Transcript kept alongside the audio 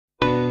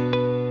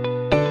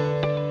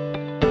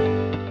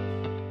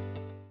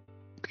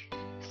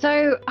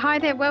So, hi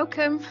there,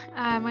 welcome.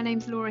 My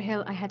name's Laura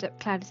Hill. I head up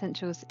Cloud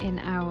Essentials in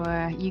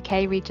our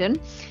UK region.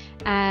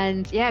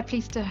 And yeah,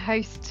 pleased to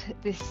host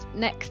this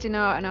next in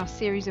our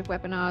series of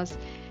webinars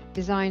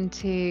designed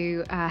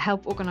to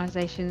help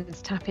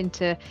organizations tap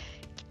into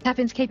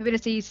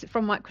capabilities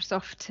from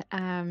Microsoft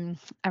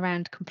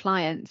around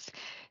compliance.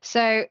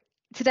 So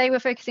today we're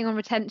focusing on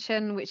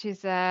retention, which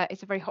is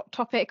it's a very hot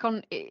topic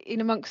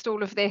in amongst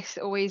all of this,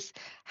 always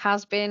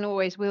has been,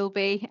 always will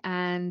be.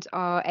 And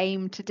our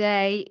aim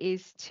today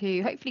is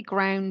to hopefully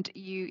ground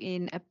you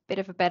in a bit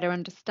of a better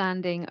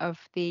understanding of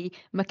the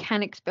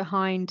mechanics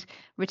behind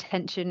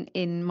retention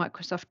in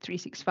Microsoft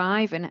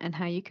 365 and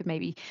how you can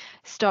maybe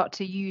start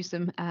to use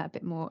them a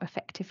bit more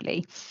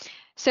effectively.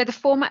 So the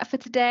format for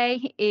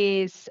today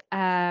is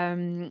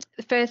the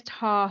first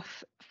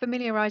half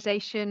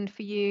familiarization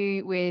for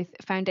you with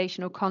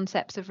foundational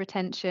concepts of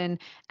retention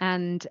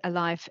and a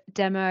live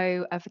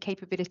demo of the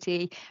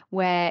capability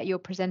where your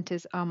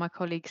presenters are my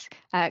colleagues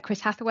Chris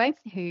Hathaway,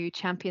 who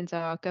champions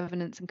our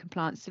governance and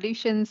compliance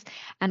solutions,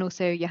 and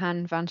also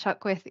Johan van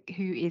Schakwith,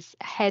 who is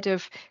head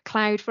of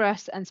cloud for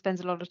us and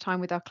spends a lot of time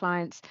with our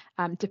clients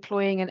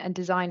deploying and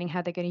designing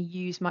how they're going to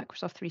use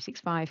Microsoft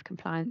 365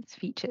 compliance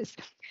features.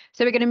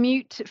 So we're going to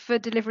mute for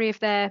delivery of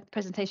their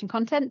presentation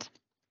content.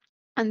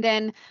 And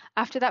then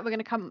after that, we're going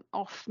to come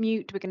off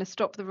mute. We're going to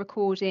stop the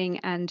recording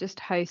and just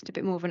host a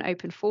bit more of an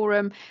open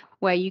forum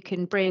where you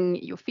can bring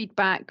your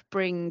feedback,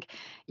 bring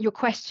your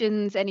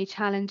questions, any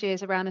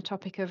challenges around the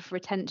topic of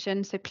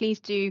retention. So please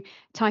do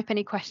type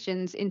any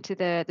questions into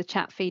the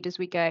chat feed as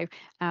we go,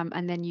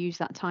 and then use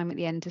that time at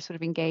the end to sort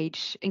of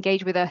engage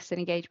with us and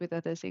engage with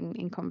others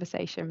in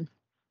conversation.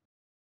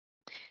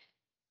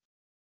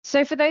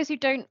 So for those who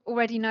don't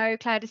already know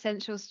Cloud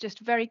Essentials, just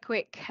very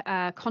quick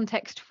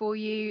context for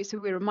you. So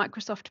we're a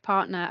Microsoft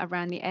partner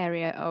around the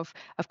area of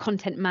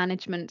content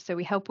management. So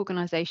we help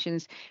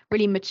organizations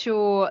really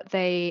mature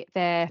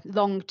their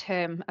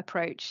long-term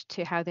approach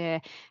to how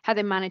they're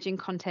managing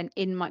content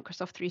in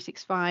Microsoft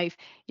 365,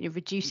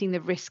 reducing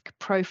the risk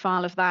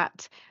profile of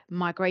that,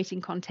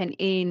 migrating content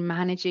in,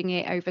 managing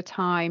it over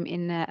time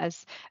in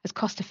as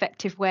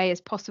cost-effective way as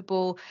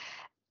possible,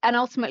 and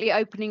ultimately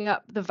opening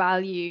up the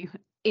value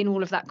in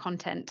all of that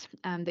content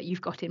that you've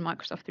got in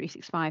Microsoft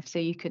 365, so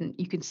you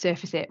can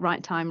surface it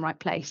right time, right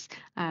place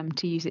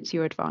to use it to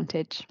your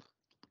advantage.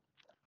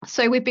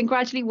 So we've been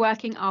gradually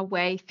working our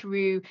way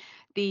through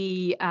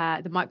the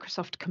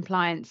Microsoft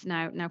compliance,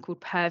 now called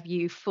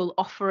Purview, full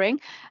offering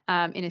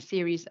in a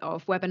series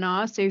of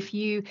webinars. So if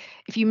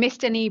you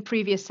missed any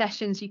previous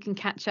sessions, you can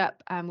catch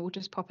up. We'll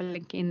just pop a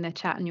link in the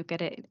chat and you'll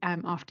get it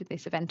after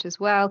this event as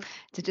well,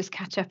 to just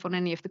catch up on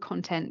any of the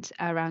content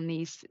around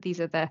these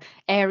other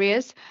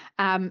areas.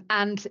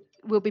 And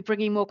we'll be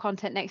bringing more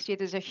content next year.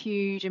 There's a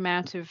huge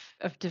amount of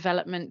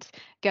development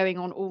going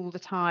on all the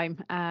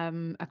time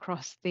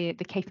across the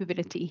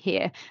capability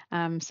here.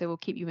 So we'll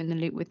keep you in the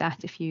loop with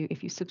that if you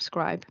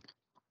subscribe.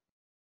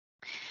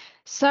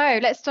 So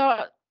let's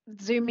start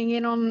zooming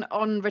in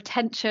on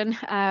retention,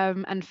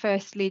 and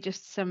firstly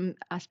just some,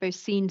 I suppose,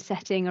 scene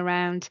setting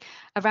around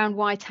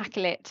why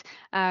tackle it.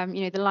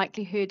 The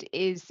likelihood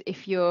is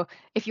if you're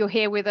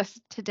here with us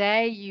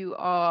today, you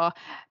are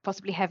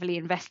possibly heavily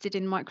invested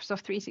in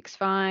Microsoft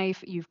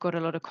 365. You've got a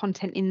lot of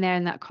content in there,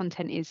 and that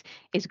content is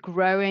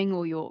growing,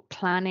 or you're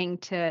planning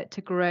to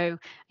grow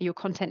your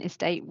content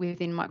estate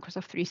within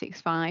Microsoft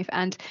 365,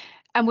 and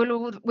with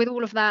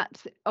all of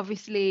that,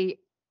 obviously,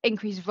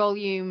 increased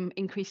volume,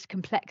 increased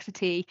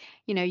complexity,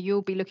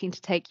 you'll be looking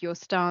to take your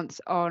stance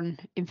on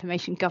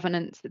information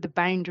governance, the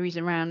boundaries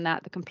around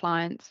that, the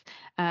compliance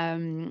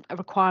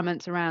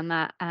requirements around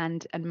that,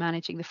 and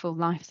managing the full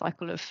life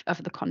cycle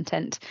of the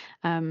content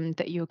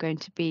that you're going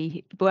to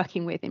be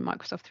working with in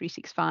Microsoft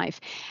 365.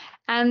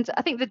 And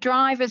I think the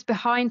drivers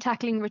behind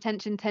tackling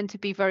retention tend to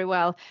be very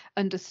well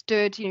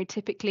understood.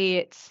 Typically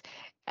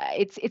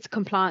it's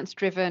compliance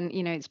driven.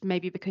 It's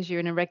maybe because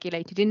you're in a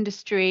regulated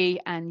industry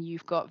and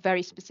you've got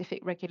very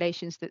specific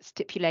regulations that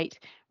stipulate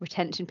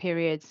retention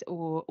periods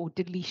or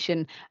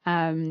deletion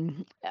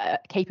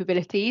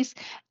capabilities,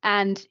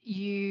 and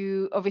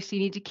you obviously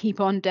need to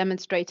keep on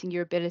demonstrating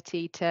your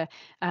ability to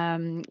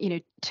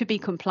to be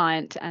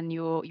compliant, and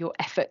your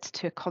efforts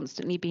to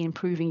constantly be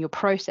improving your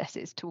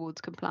processes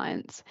towards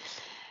compliance.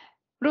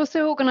 But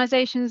also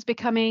organizations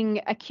becoming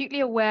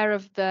acutely aware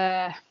of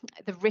the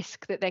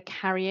risk that they're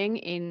carrying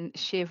in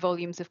sheer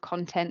volumes of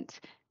content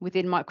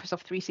within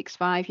Microsoft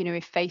 365.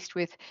 If faced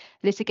with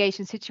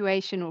litigation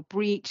situation or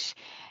breach,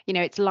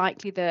 it's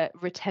likely that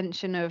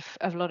retention of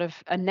a lot of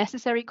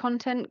unnecessary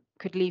content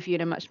could leave you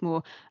in a much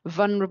more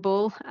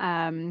vulnerable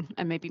and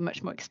maybe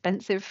much more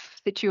expensive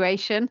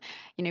situation.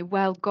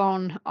 Well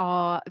gone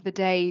are the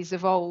days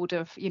of old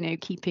of,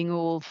 keeping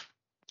all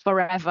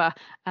forever,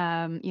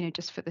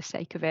 just for the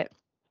sake of it.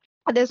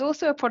 There's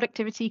also a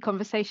productivity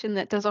conversation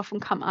that does often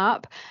come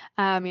up.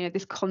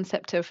 This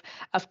concept of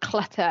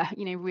clutter,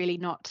 really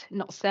not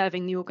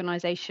serving the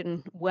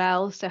organization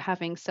well. So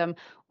having some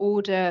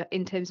order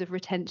in terms of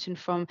retention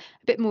from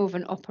a bit more of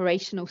an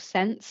operational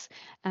sense,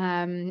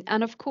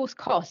 and of course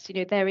cost.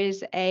 There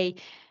is a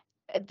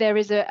there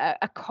is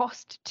a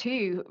cost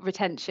to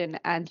retention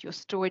and your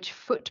storage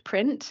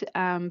footprint,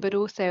 but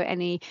also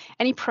any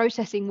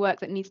processing work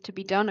that needs to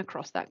be done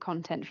across that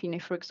content.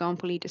 For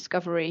example,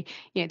 e-discovery,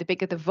 the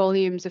bigger the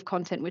volumes of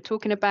content we're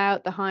talking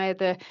about, the higher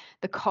the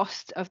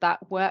cost of that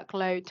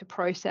workload to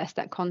process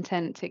that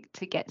content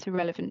to get to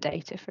relevant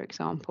data, for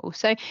example.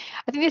 So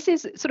I think this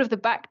is sort of the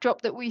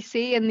backdrop that we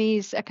see, and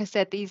these, like I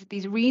said,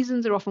 these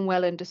reasons are often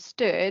well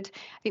understood.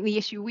 I think the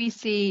issue we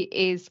see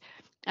is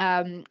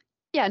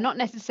not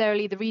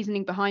necessarily the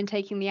reasoning behind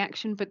taking the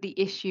action, but the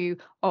issue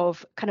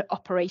of kind of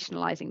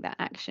operationalizing that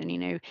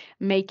action,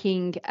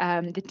 making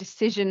the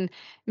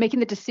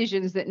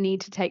decisions that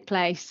need to take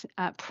place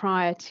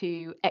prior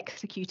to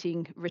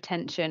executing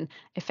retention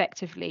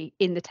effectively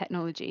in the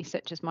technology,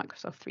 such as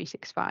Microsoft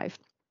 365.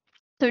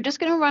 So we're just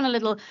going to run a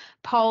little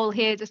poll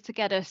here just to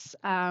get us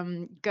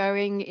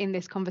going in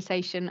this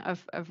conversation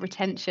of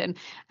retention.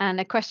 And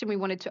a question we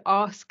wanted to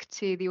ask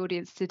to the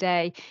audience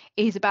today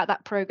is about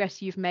that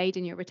progress you've made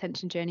in your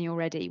retention journey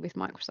already with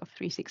Microsoft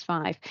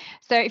 365.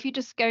 So if you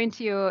just go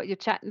into your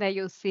chat there,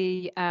 you'll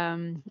see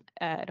an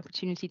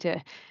opportunity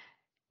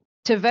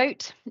to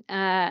vote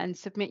and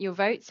submit your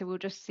vote. So we'll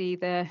just see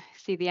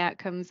the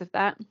outcomes of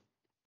that.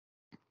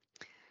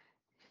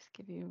 Just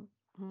give you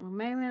a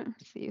moment,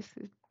 see if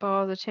the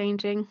bars are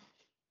changing.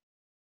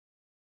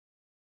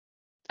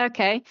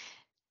 Okay.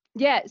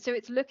 Yeah, so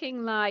it's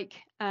looking like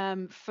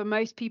for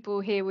most people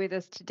here with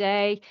us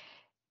today,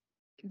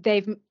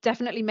 they've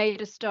definitely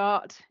made a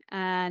start,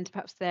 and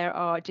perhaps there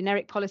are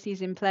generic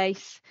policies in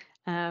place.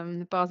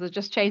 The bars are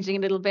just changing a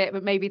little bit,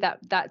 but maybe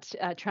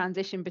that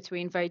transition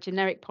between very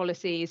generic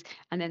policies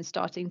and then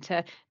starting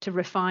to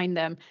refine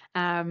them.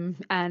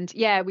 And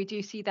yeah, we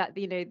do see that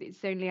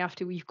it's only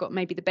after we've got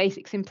maybe the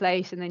basics in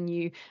place, and then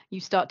you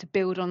start to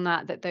build on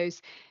that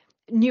those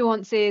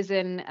nuances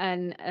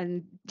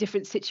and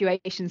different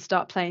situations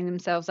start playing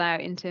themselves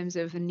out in terms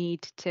of the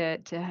need to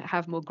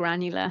have more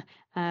granular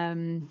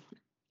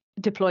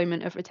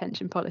deployment of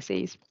retention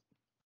policies.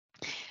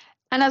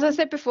 And as I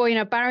said before,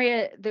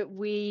 barrier that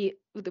we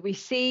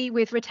see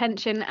with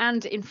retention,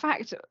 and in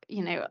fact,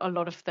 a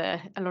lot of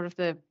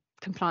the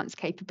compliance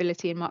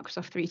capability in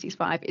Microsoft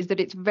 365 is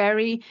that it's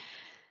very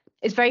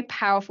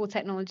powerful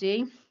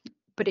technology,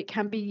 but it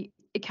can be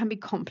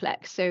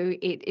complex. So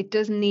it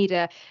does need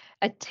a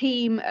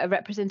team, a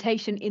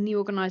representation in the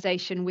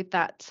organization with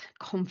that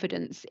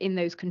confidence in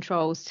those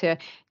controls to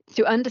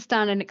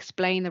understand and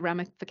explain the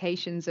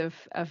ramifications of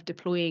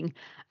deploying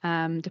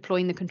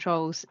the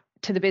controls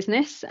to the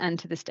business and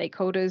to the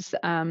stakeholders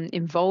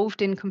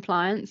involved in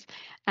compliance,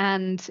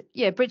 and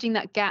bridging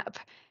that gap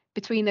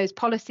between those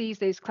policies,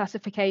 those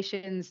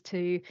classifications,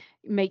 to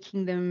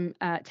making them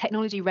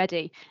technology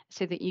ready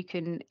so that you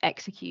can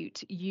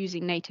execute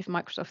using native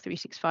Microsoft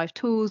 365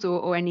 tools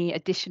or any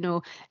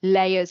additional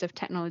layers of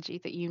technology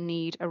that you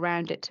need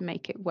around it to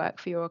make it work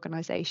for your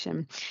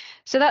organization.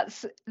 So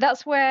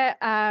that's where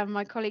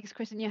my colleagues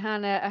Chris and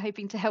Johanna are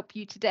hoping to help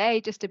you today,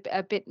 just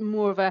a bit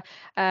more of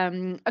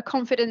a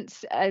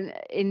confidence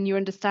in your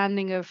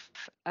understanding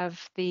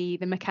of the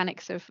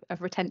mechanics of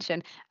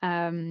retention,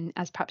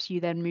 as perhaps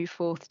you then move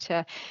forth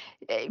to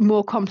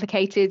more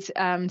complicated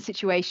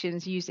situations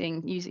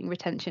using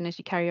retention as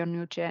you carry on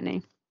your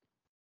journey.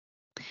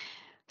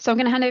 So I'm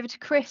going to hand over to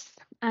Chris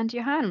and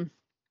Johan.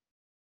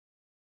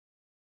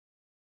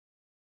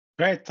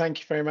 Great, thank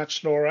you very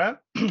much,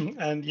 Laura.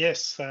 And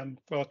yes,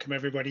 welcome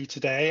everybody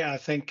today. I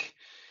think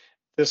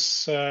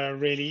this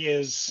really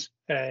is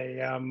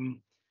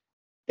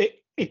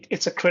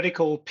it's a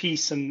critical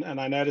piece, and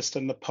I noticed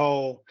in the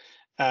poll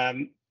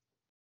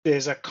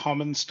there's a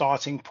common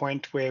starting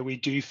point where we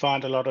do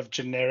find a lot of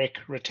generic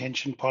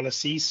retention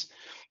policies.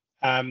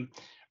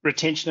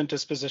 Retention and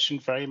disposition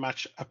very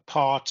much a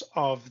part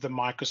of the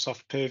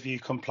Microsoft Purview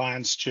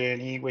compliance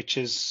journey, which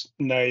is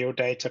know your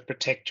data,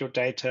 protect your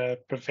data,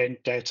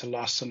 prevent data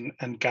loss,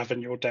 and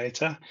govern your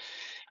data.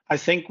 I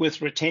think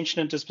with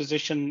retention and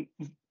disposition,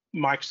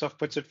 Microsoft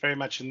puts it very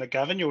much in the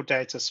govern your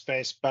data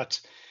space,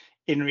 but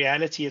in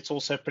reality, it's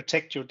also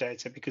protect your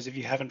data, because if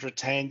you haven't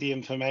retained the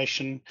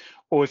information,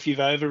 or if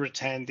you've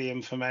over-retained the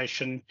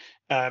information,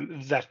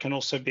 that can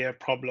also be a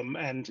problem.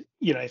 And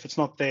if it's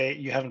not there,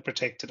 you haven't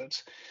protected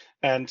it.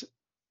 And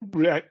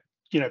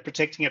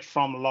protecting it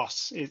from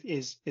loss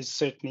is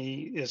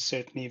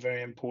certainly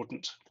very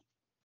important.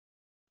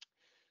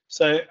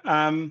 So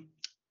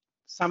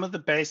some of the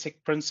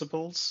basic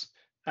principles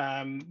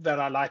that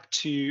I like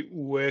to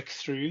work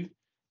through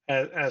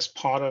as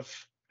part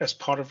of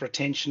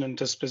retention and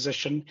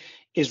disposition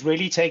is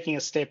really taking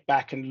a step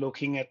back and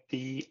looking at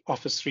the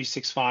Office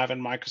 365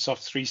 and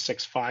Microsoft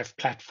 365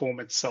 platform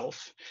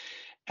itself.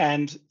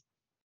 And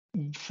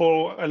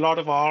for a lot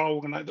of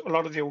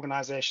the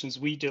organizations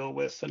we deal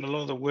with and a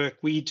lot of the work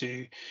we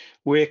do,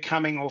 we're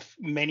coming off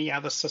many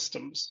other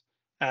systems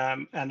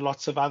and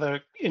lots of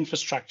other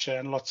infrastructure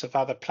and lots of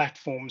other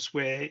platforms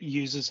where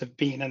users have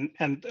been.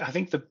 And I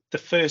think the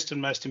first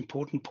and most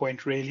important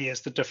point really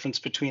is the difference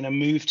between a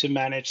move to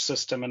manage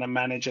system and a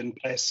manage in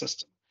place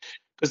system.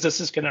 because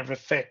this is going to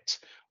affect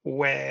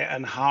where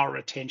and how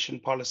retention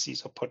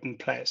policies are put in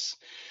place.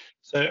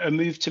 So a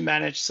move to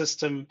manage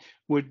system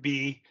would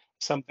be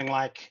something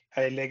like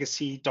a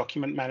legacy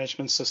document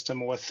management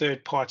system, or a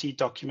third-party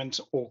document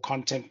or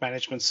content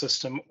management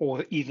system,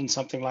 or even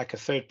something like a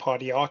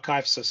third-party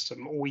archive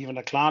system, or even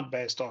a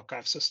cloud-based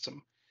archive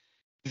system.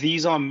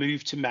 These are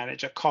moved to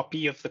manage. A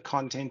copy of the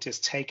content is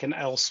taken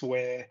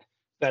elsewhere.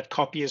 That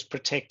copy is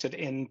protected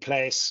in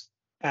place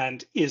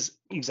and is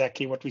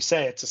exactly what we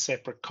say. It's a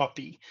separate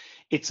copy.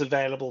 It's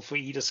available for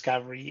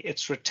e-discovery.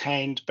 It's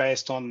retained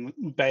based on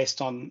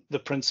the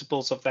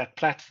principles of that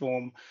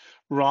platform,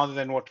 rather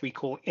than what we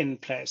call in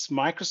place.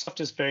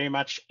 Microsoft is very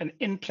much an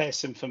in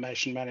place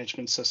information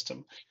management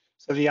system.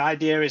 So the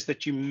idea is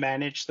that you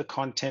manage the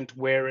content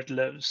where it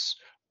lives,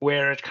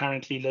 where it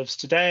currently lives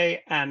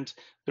today, and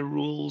the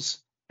rules.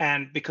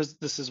 And because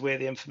this is where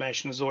the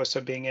information is also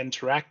being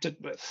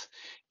interacted with,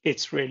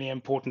 it's really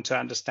important to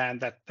understand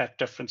that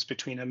difference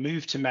between a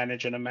move to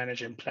manage and a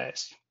manage in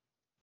place.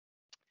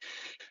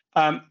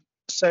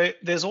 So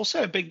there's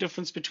also a big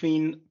difference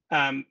between,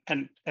 and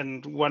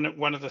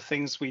one of the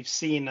things we've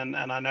seen, and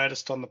I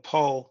noticed on the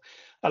poll,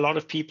 a lot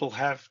of people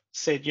have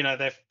said,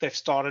 they've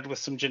started with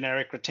some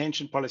generic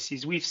retention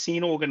policies. We've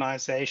seen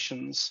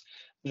organizations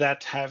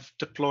that have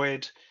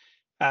deployed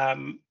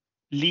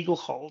legal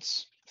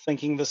holds,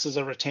 thinking this is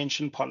a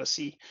retention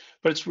policy.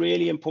 But it's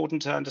really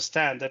important to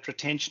understand that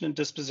retention and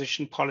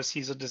disposition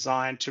policies are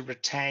designed to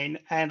retain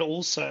and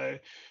also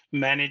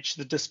manage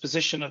the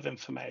disposition of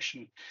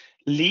information.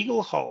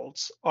 Legal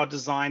holds are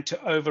designed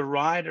to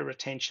override a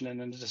retention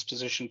and a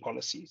disposition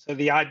policy. So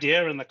the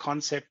idea and the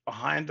concept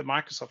behind the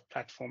Microsoft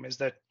platform is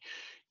that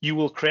you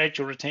will create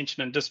your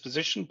retention and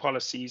disposition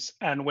policies,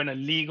 and when a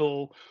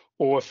legal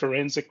or a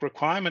forensic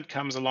requirement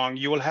comes along,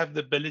 you will have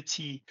the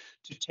ability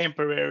to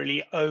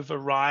temporarily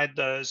override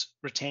those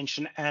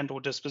retention and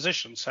or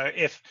disposition. So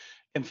if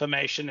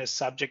information is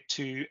subject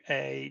to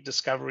a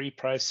discovery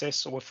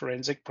process or a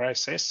forensic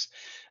process,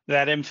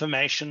 that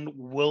information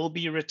will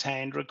be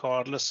retained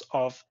regardless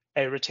of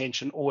a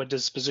retention or a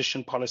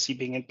disposition policy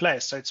being in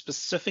place. So it's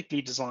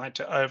specifically designed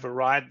to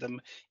override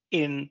them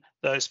in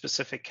those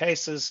specific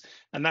cases.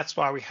 And that's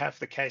why we have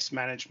the case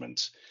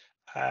management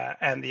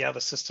and the other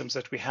systems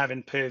that we have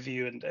in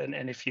Purview.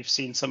 And if you've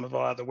seen some of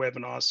our other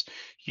webinars,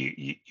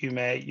 you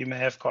may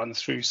have gone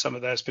through some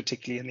of those,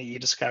 particularly in the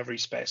e-discovery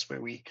space,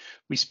 where we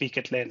speak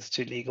at length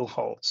to legal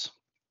holds.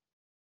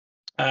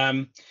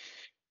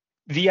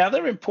 The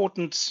other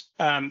important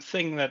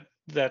thing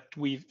that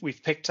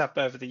we've picked up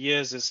over the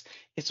years is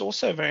it's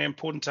also very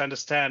important to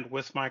understand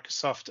with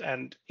Microsoft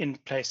and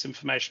in-place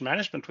information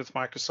management with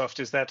Microsoft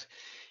is that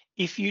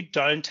if you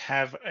don't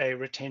have a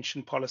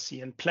retention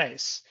policy in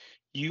place,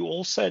 you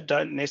also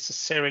don't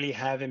necessarily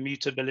have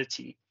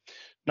immutability.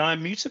 Now,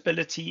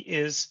 immutability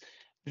is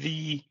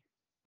the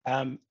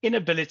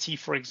inability,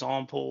 for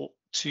example,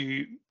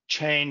 to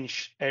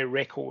change a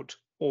record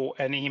or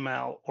an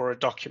email or a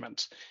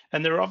document.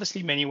 And there are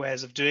obviously many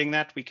ways of doing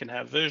that. We can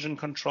have version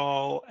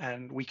control,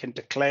 and we can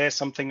declare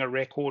something a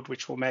record,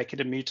 which will make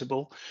it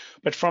immutable.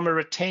 But from a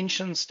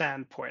retention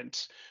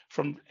standpoint,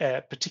 from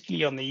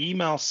particularly on the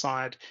email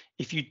side,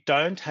 if you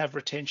don't have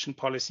retention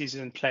policies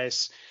in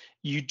place,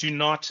 you do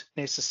not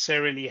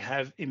necessarily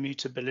have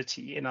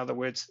immutability. In other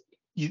words,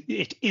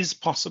 it is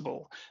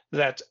possible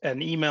that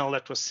an email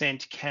that was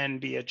sent can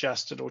be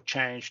adjusted or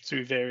changed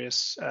through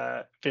various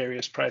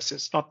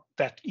processes. Not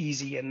that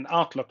easy in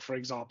Outlook, for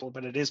example,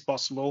 but it is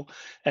possible,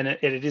 and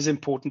it is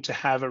important to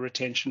have a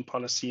retention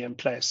policy in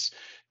place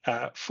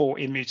for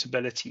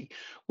immutability.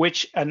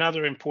 Which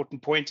another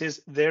important point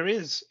is there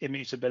is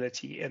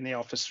immutability in the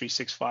Office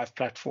 365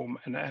 platform,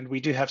 and we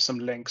do have some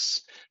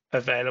links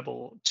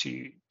available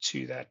to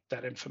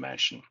that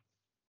information.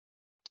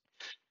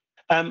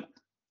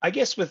 I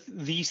guess with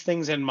these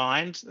things in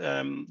mind,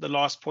 the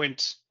last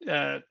point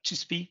to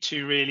speak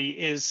to really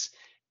is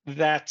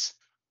that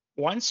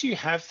once you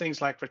have things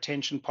like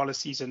retention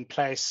policies in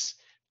place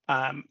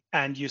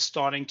and you're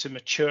starting to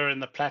mature in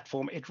the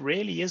platform, it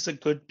really is a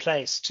good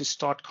place to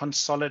start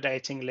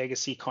consolidating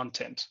legacy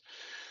content.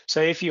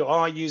 So if you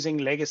are using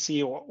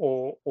legacy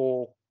or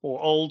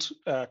old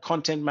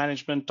content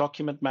management,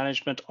 document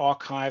management,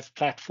 archive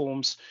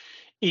platforms,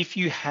 if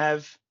you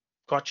have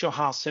got your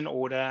house in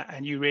order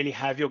and you really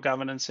have your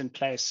governance in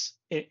place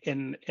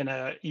you've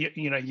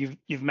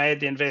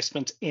made the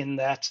investment in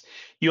that,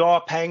 you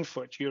are paying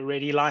for it, you're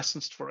already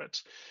licensed for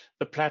it.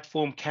 The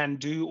platform can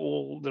do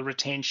all the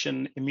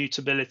retention,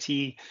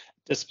 immutability,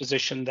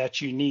 disposition that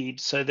you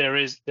need. So there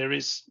is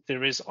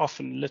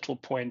often little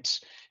point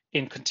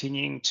in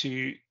continuing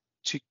to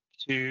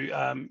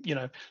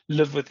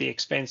live with the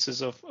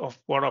expenses of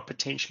what are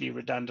potentially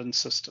redundant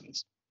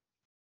systems.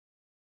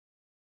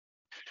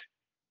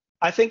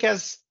 I think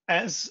as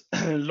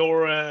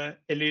Laura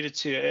alluded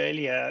to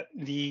earlier,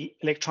 the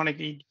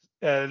electronic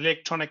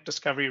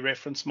discovery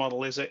reference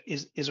model is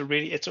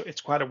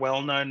quite a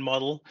well-known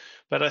model,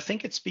 but I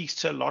think it speaks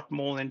to a lot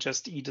more than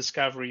just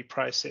e-discovery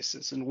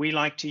processes. And we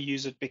like to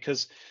use it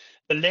because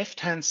the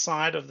left-hand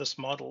side of this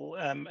model,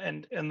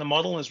 and the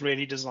model is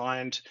really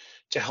designed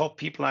to help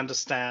people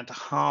understand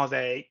how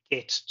they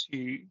get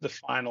to the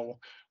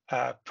final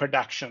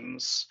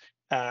productions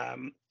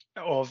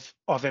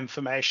of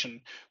information.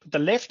 But the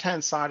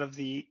left-hand side of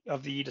the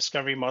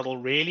e-discovery model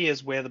really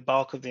is where the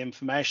bulk of the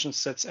information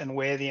sits and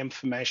where the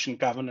information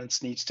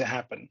governance needs to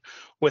happen.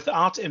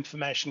 Without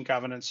information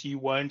governance, you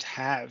won't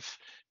have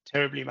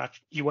terribly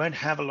much. You won't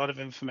have a lot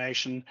of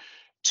information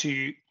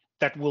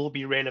that will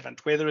be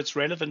relevant, whether it's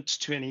relevant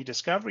to an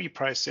e-discovery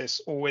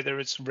process or whether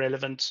it's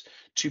relevant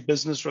to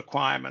business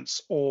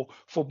requirements or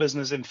for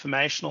business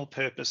informational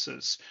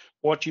purposes.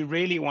 What you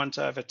really want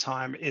over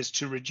time is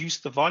to reduce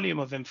the volume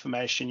of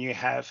information you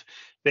have,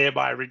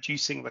 thereby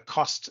reducing the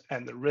cost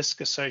and the risk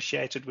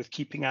associated with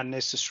keeping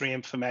unnecessary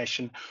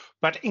information,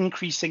 but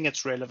increasing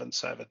its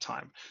relevance over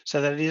time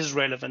so that it is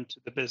relevant to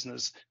the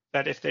business,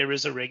 that if there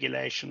is a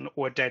regulation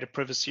or a data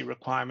privacy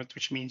requirement,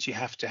 which means you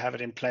have to have it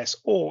in place,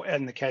 or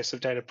in the case of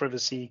data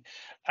privacy,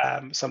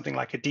 something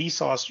like a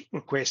DSARS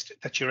request,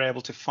 that you're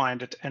able to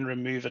find it and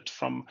remove it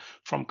from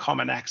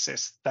common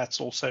access.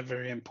 That's also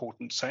very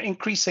important. So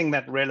increasing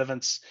that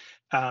relevance,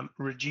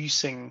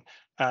 reducing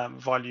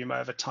volume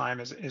over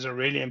time is a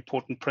really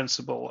important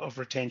principle of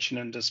retention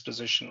and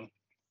disposition.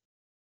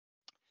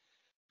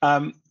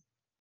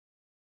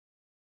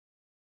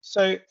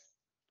 So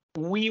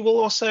we will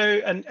also,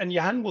 and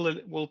Johan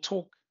will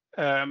talk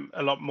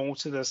a lot more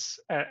to this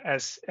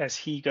as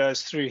he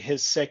goes through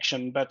his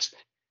section, but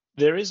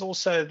there is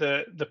also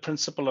the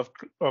principle of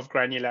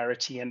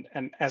granularity,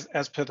 and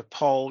as per the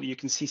poll, you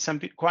can see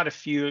quite a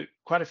few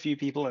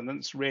people, and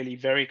it's really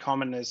very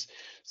common, as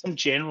some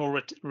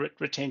general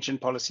retention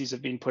policies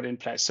have been put in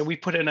place. So we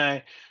put in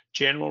a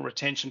general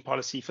retention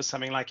policy for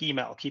something like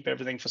email, keep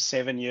everything for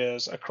 7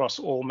 years across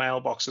all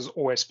mailboxes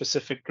or a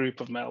specific group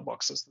of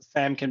mailboxes. The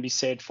same can be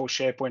said for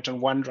SharePoint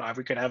and OneDrive.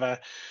 We could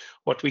have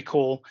what we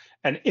call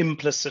an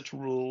implicit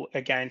rule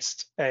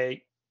against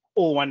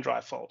all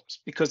OneDrive folders,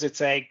 because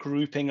it's a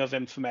grouping of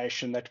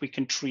information that we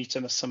can treat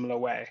in a similar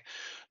way.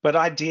 But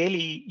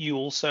ideally, you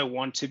also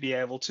want to be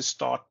able to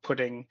start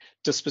putting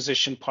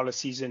disposition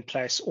policies in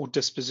place, or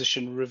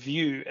disposition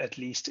review at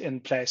least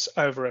in place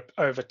over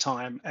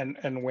time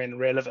and when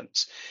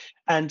relevant.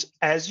 And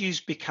as you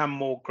become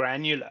more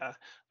granular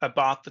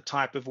about the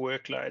type of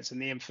workloads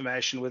and the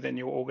information within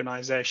your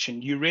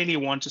organization, you really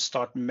want to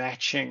start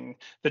matching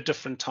the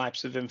different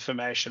types of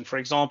information. For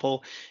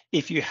example,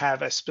 if you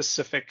have a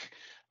specific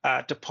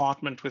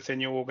department within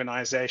your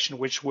organization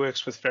which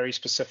works with very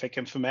specific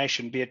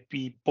information, be it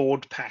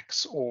board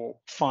packs or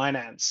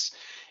finance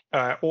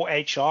or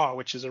HR,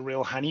 which is a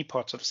real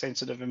honeypot of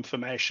sensitive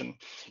information,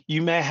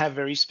 you may have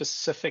very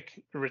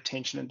specific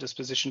retention and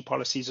disposition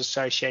policies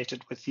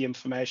associated with the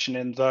information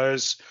in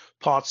those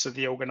parts of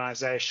the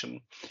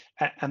organization.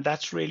 And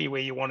that's really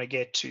where you want to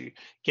get to,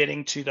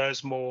 getting to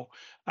those more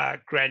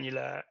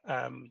granular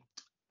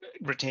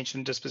retention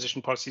and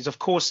disposition policies. Of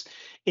course,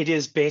 it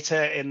is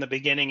better in the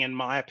beginning, in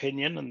my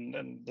opinion,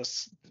 and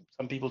this,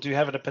 some people do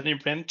have an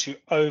opinion, to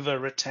over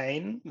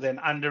retain than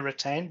under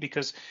retain,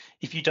 because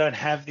if you don't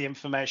have the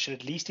information,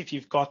 at least if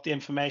you've got the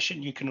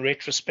information, you can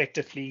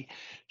retrospectively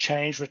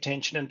change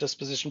retention and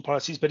disposition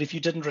policies. But if you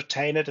didn't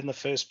retain it in the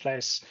first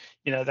place,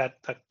 you know,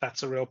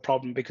 that's a real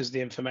problem, because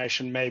the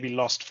information may be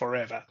lost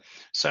forever.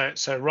 So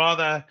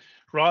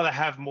rather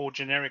have more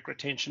generic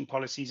retention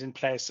policies in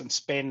place and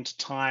spend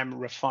time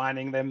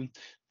refining them,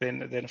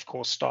 then of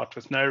course start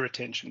with no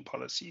retention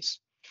policies.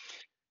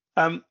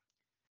 The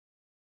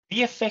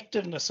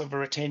effectiveness of a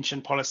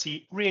retention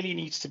policy really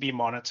needs to be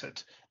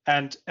monitored,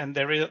 and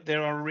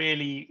there are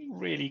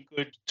really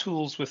good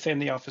tools within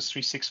the Office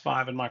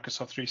 365 and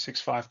Microsoft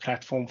 365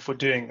 platform for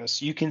doing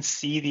this. You can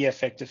see the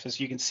effectiveness,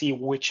 you can see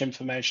which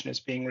information is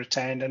being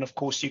retained, and of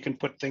course you can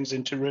put things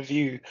into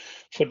review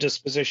for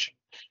disposition.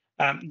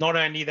 Not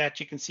only that,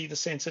 you can see the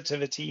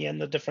sensitivity and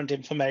the different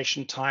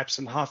information types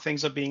and how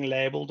things are being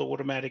labeled,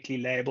 automatically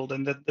labeled,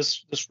 and that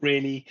this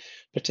really,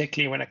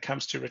 particularly when it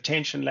comes to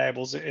retention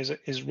labels,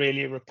 is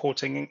really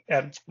reporting.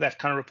 That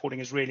kind of reporting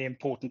is really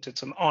important.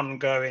 It's an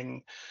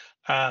ongoing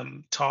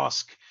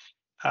task.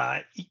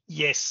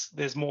 Yes,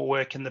 there's more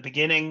work in the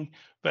beginning,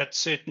 but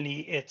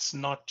certainly it's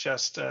not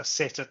just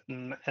set it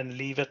and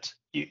leave it.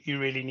 You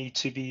really need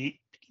to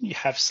you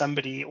have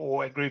somebody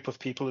or a group of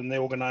people in the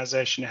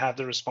organization who have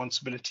the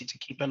responsibility to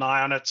keep an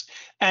eye on it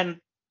and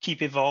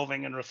keep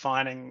evolving and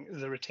refining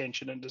the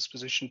retention and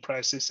disposition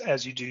process,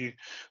 as you do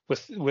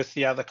with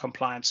the other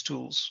compliance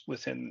tools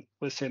within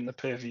the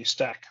Purview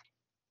stack.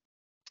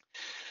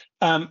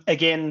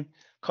 Again,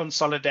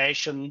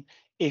 consolidation.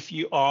 If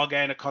you are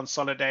going to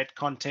consolidate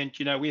content,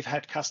 you know, we've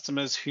had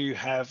customers who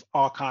have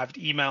archived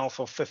email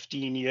for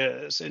 15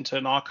 years into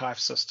an archive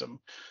system,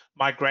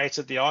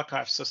 migrated the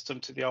archive system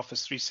to the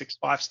Office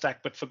 365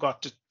 stack, but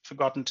forgot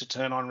forgotten to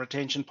turn on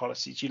retention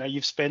policies.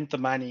 You've spent the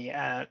money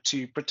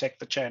to protect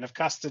the chain of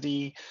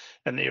custody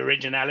and the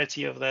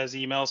originality of those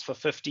emails for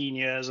 15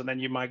 years, and then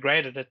you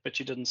migrated it, but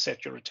you didn't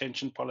set your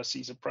retention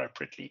policies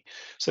appropriately.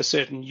 So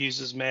certain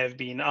users may have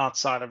been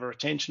outside of a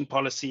retention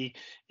policy.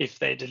 If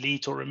they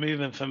delete or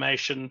remove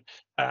information,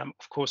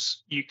 of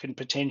course, you can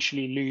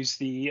potentially lose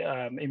the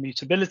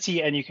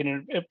immutability, and you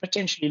can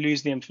potentially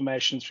lose the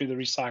information through the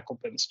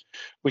recycle bins,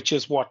 which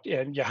is what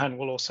Johan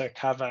will also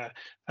cover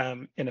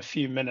in a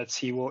few minutes.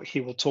 He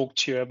will talk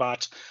to you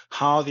about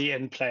how the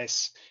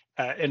in-place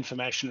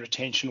information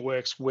retention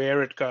works,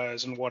 where it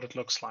goes, and what it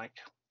looks like.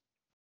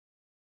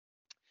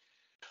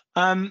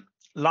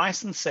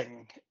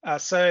 Licensing.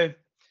 So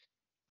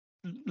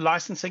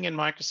licensing in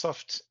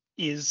Microsoft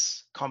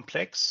is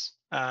complex.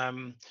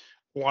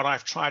 What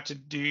I've tried to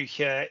do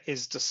here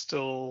is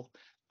distill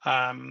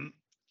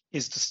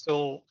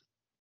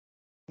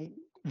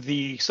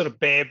the sort of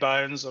bare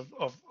bones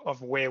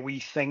of where we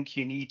think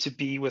you need to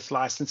be with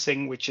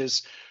licensing, which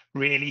is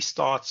really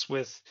starts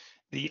with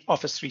the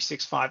Office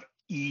 365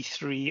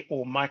 E3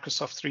 or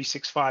Microsoft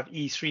 365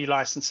 E3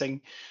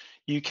 licensing.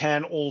 You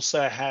can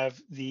also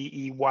have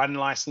the E1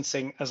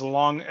 licensing as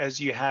long as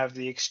you have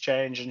the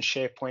Exchange and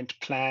SharePoint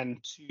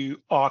plan to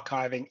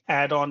archiving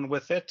add-on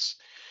with it.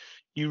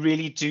 You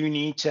really do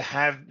need to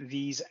have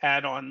these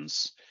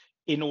add-ons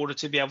in order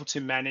to be able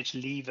to manage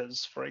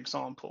levers, for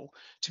example,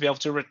 to be able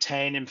to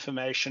retain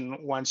information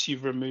once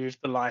you've removed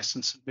the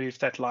license,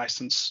 moved that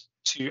license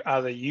to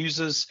other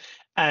users.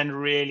 And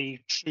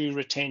really, true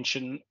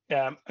retention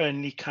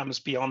only comes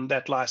beyond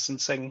that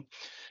licensing.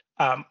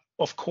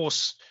 Of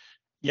course,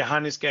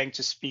 Johan is going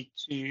to speak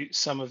to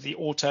some of the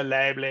auto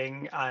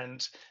labeling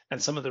and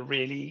some of the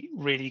really,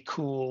 really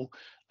cool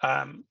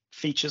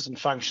features and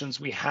functions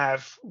we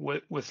have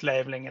with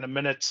labeling in a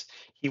minute.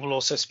 He will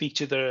also speak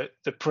to the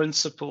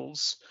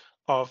principles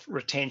of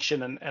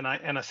retention, and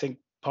I think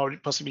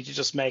possibly to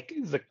just make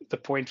the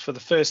point for the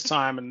first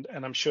time, and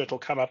I'm sure it'll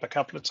come up a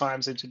couple of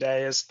times in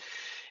today, is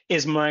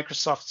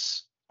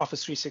Microsoft's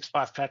Office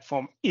 365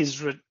 platform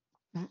is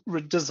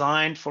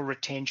designed for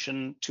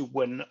retention to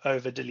win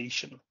over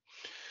deletion.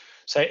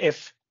 So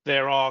if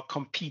there are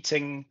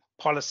competing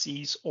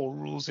policies or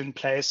rules in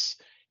place,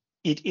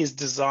 it is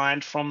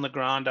designed from the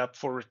ground up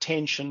for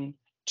retention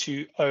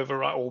to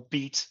override or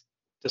beat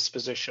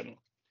disposition.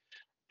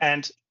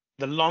 And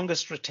the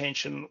longest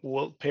retention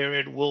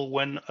period will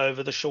win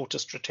over the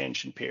shortest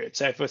retention period.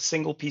 So if a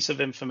single piece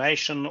of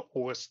information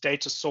or a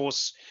data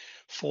source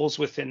falls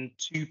within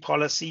two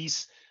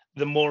policies,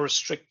 the more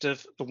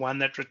restrictive, the one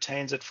that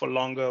retains it for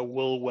longer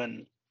will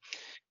win.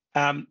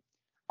 On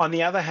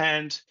the other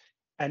hand,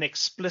 an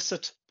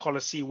explicit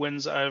policy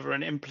wins over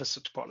an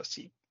implicit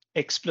policy.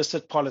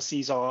 Explicit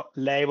policies are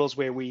labels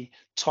where we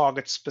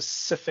target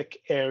specific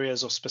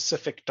areas or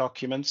specific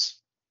documents.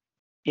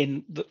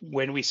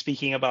 When we're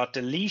speaking about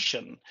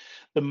deletion,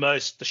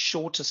 the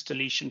shortest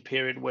deletion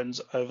period wins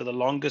over the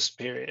longest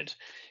period,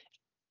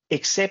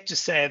 except to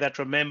say that,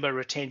 remember,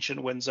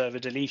 retention wins over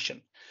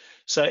deletion.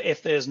 So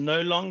if there's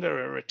no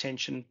longer a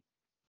retention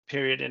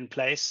period in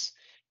place,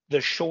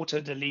 the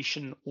shorter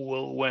deletion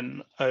will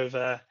win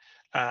over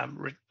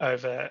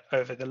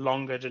the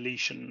longer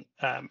deletion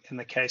in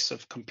the case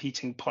of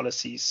competing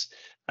policies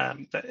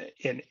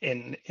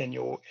in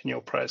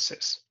your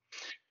process.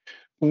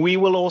 We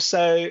will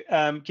also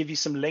give you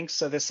some links.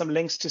 So there's some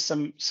links to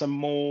some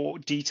more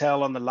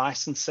detail on the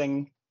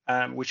licensing,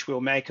 which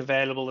we'll make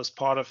available as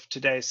part of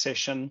today's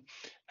session,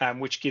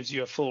 which gives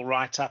you a full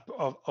write-up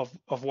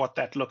of what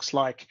that looks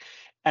like.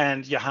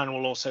 And Johan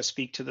will also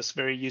speak to this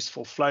very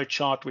useful flow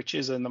chart, which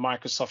is in the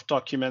Microsoft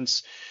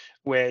documents,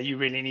 where you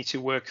really need to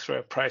work through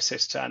a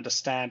process to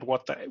understand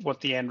what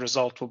the end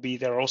result will be.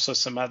 There are also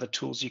some other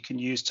tools you can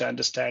use to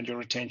understand your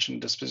retention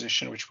and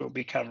disposition, which we'll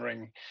be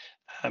covering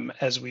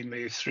as we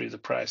move through the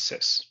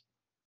process.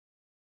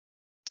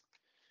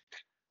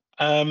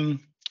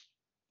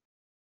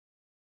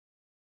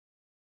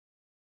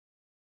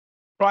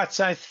 Right,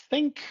 so I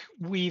think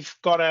we've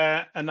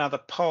got another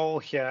poll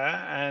here,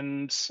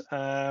 and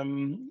I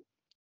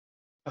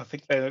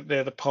think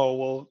the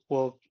poll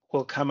will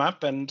come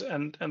up, and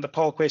the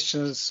poll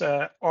question is,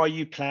 are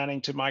you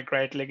planning to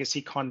migrate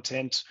legacy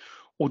content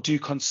or do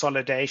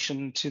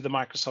consolidation to the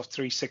Microsoft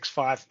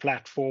 365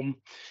 platform?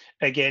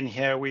 Again,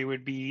 here we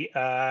would be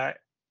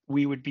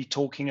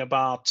talking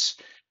about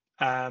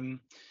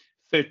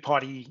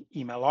third-party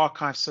email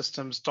archive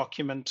systems,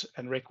 document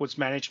and records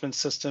management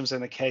systems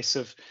in the case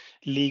of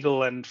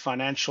legal and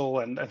financial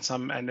and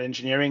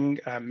engineering,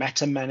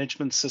 matter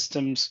management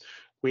systems.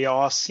 We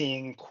are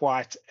seeing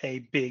quite a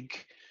big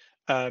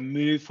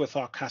move with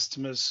our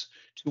customers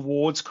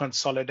towards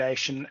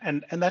consolidation,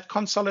 and that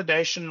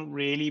consolidation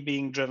really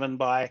being driven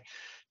by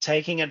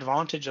taking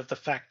advantage of the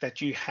fact that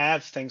you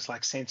have things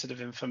like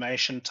sensitive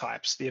information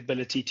types, the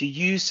ability to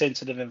use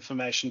sensitive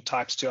information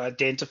types to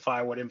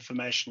identify what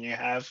information you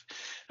have.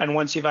 And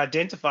once you've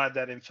identified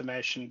that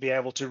information, be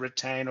able to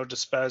retain or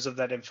dispose of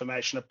that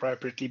information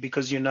appropriately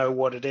because you know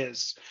what it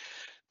is.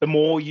 the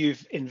more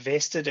you've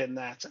invested in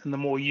that and the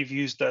more you've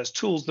used those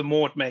tools, the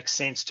more it makes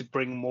sense to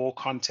bring more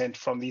content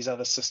from these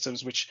other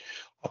systems, which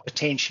are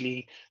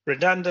potentially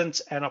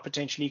redundant and are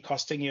potentially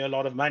costing you a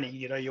lot of money.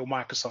 You know, your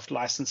Microsoft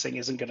licensing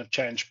isn't going to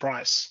change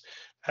price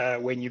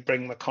when you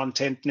bring the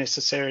content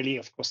necessarily.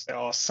 Of course, there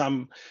are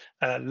some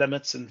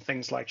limits and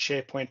things like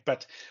SharePoint,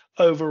 but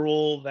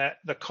overall, that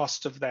the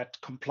cost of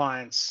that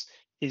compliance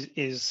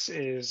is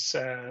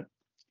an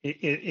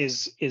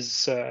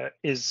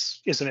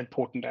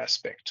important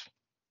aspect.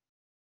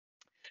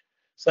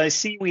 So I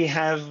see we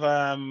have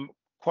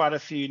quite a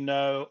few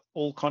know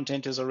all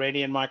content is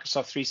already in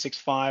Microsoft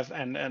 365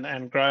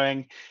 and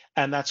growing,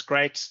 and that's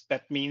great.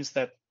 That means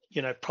that,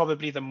 you know,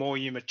 probably the more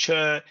you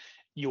mature,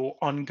 your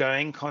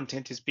ongoing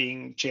content is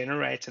being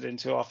generated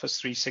into Office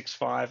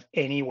 365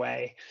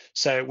 anyway.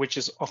 So, which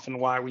is often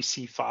why we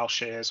see file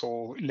shares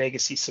or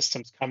legacy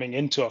systems coming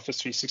into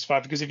Office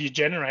 365, because if you're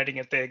generating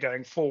it there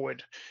going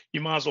forward, you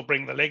might as well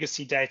bring the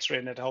legacy data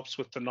in. It helps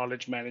with the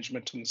knowledge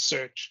management and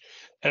search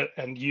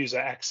and user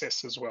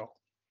access as well.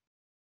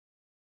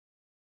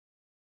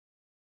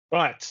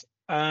 Right.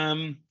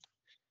 So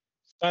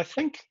I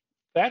think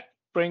that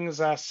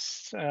brings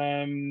us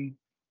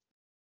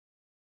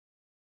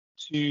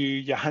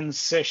to Johan's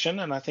session,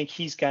 and I think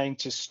he's going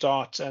to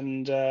start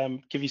and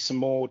give you some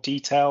more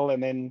detail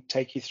and then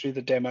take you through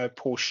the demo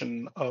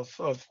portion of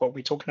what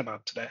we're talking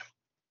about today.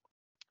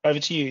 Over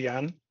to you,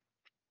 Johan.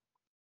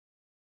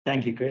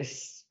 Thank you,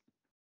 Chris.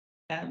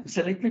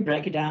 So let me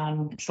break it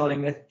down,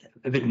 starting with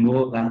a bit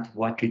more about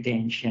what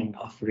retention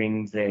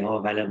offerings they are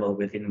available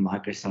within the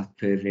Microsoft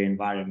Purview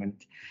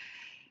environment.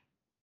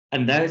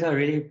 And those are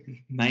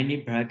really mainly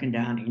broken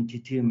down into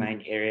two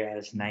main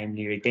areas,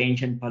 namely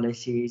retention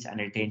policies and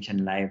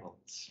retention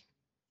labels.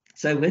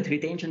 So with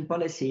retention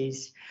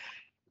policies,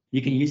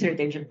 you can use a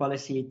retention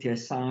policy to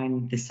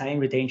assign the same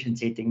retention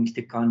settings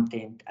to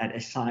content at a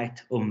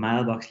site or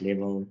mailbox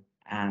level,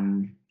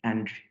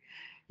 and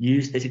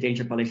use this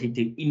retention policy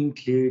to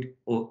include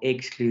or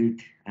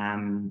exclude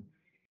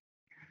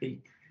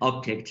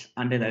objects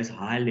under those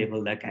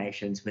high-level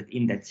locations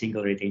within that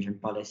single retention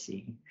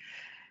policy.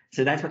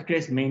 So that's what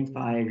Chris meant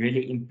by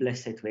really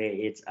implicit, where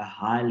it's a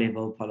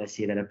high-level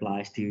policy that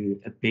applies to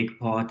a big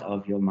part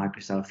of your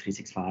Microsoft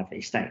 365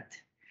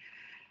 estate.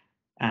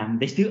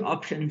 There's two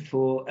options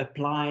for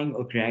applying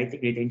or creating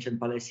retention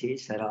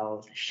policies that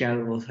I'll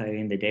show also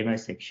in the demo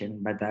section,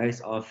 but those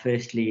are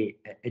firstly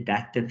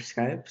adaptive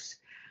scopes.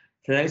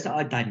 So those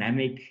are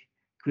dynamic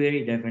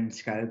query-driven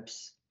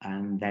scopes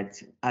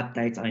that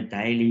updates on a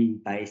daily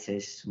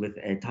basis with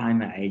a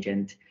timer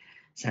agent.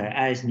 So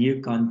as new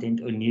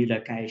content or new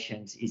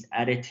locations is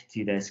added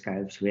to those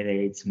scopes, whether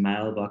it's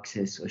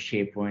mailboxes or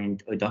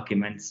SharePoint or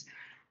documents,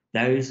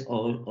 those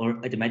are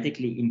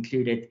automatically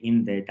included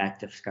in the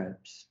adaptive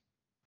scopes.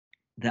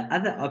 The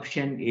other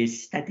option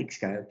is static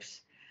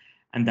scopes,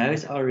 and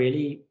those are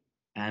really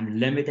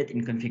limited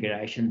in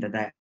configuration, that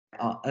they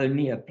are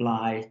only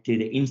applied to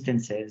the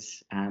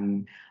instances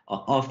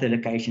of the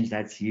locations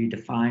that you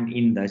define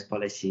in those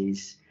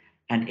policies,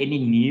 and any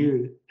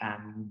new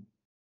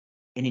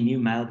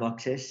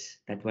mailboxes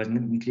that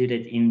wasn't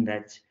included in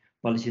that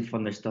policy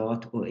from the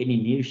start, or any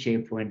new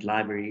SharePoint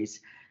libraries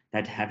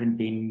that haven't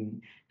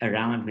been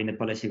around when the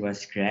policy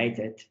was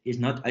created, is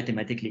not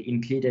automatically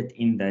included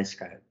in those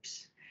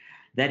scopes.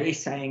 That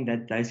is saying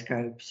that those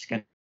scopes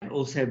can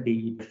also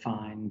be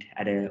defined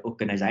at an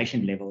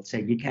organization level. So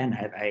you can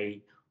have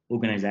a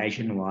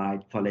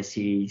organization-wide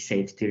policy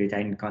set to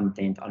retain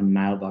content on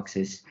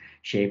mailboxes,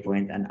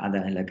 SharePoint, and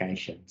other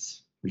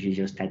locations, which is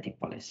your static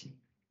policy.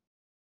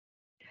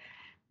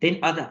 Then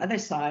on the other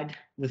side,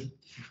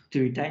 to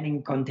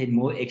retaining content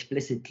more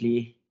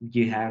explicitly,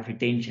 you have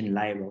retention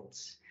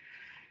labels.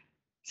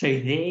 So there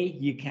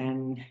you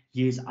can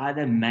use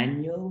either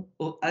manual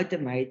or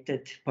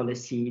automated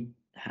policy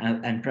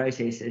and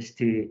processes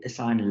to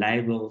assign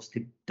labels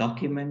to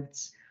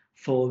documents,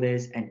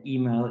 folders, and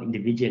email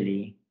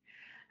individually.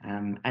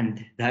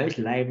 And those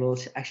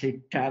labels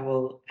actually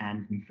travel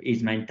and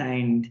is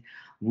maintained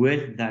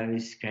with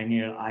those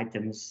granular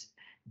items,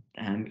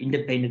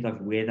 independent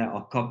of whether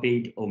are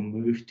copied or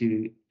moved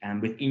to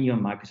within your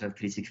Microsoft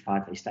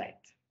 365 estate.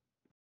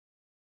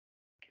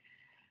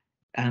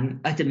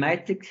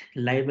 Automatic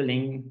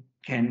labeling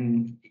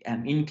can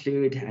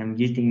include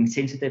using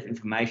sensitive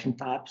information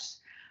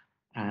types,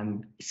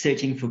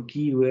 searching for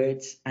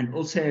keywords, and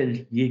also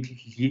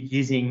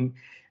using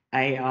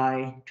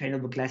AI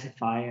trainable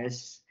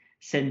classifiers,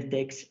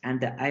 syntax, and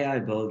the AI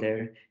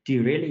builder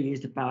to really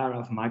use the power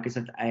of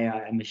Microsoft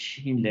AI and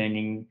machine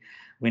learning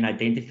when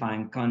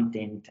identifying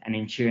content and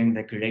ensuring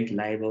the correct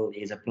label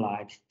is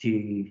applied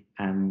to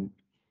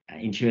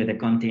ensure the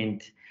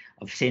content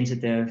of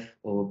sensitive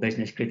or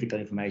business critical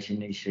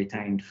information is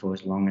retained for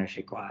as long as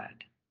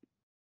required.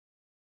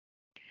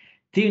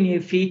 Two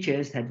new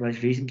features that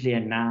was recently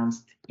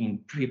announced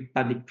in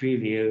public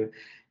preview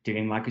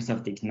during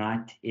Microsoft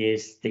Ignite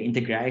is the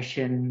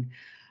integration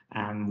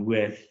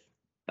with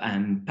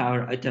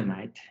Power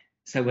Automate.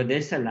 So what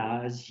this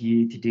allows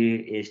you to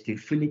do is to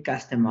fully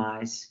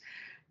customize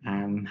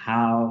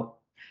how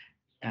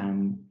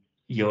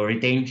your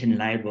retention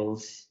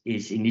labels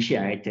is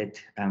initiated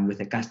with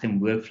a custom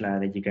workflow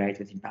that you create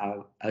within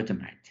Power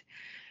Automate.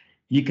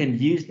 You can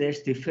use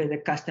this to further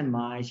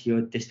customize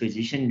your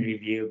disposition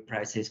review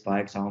process, by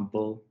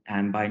example,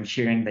 by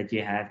ensuring that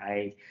you have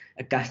a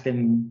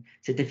custom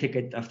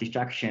certificate of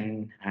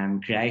destruction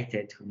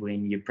created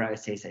when you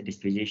process a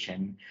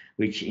disposition,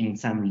 which in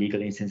some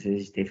legal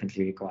instances is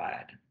definitely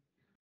required.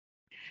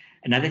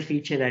 Another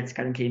feature that's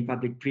currently in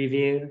public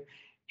preview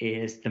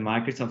is the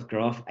Microsoft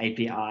Graph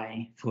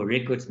API for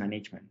records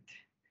management.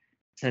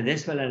 So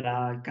this will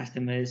allow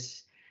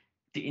customers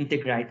to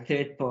integrate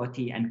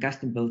third-party and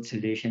custom-built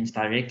solutions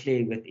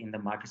directly within the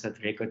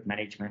Microsoft record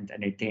management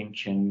and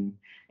retention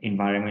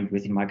environment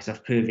within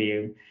Microsoft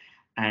Purview,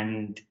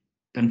 and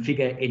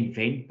configure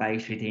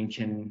event-based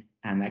retention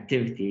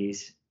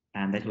activities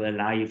that will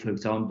allow you, for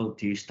example,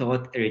 to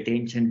start a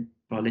retention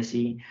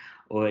policy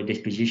or a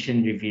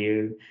disposition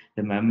review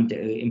the moment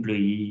the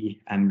employee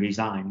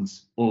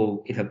resigns,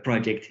 or if a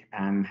project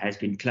has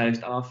been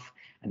closed off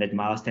and that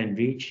milestone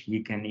reached,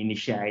 you can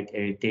initiate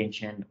a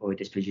retention or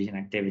disposition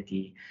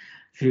activity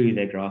through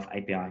the Graph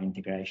API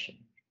integration.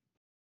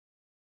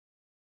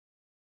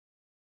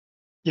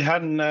 Yeah,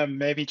 and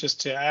maybe just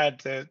to add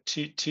the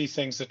two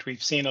things that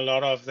we've seen a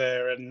lot of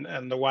there,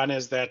 and the one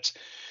is that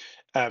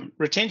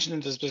retention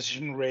and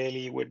disposition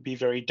really would be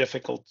very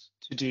difficult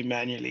to do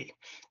manually.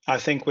 I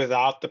think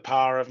without the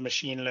power of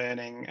machine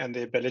learning and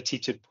the ability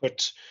to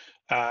put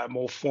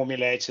more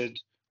formulated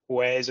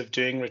ways of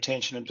doing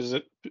retention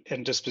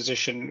and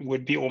disposition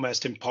would be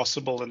almost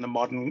impossible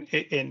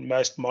in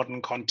most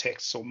modern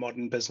contexts or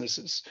modern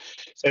businesses.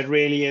 So it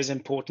really is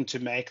important to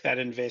make that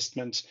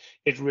investment.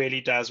 It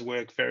really does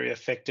work very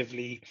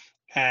effectively.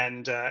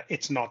 And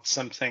it's not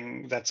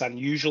something that's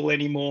unusual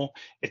anymore.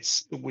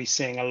 We're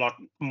seeing a lot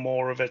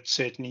more of it,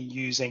 certainly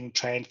using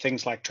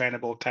things like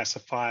trainable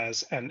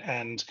classifiers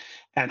and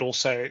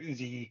also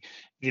the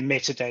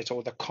metadata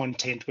or the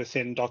content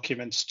within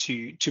documents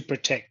to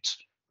protect,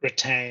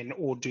 retain,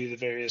 or do the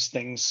various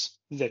things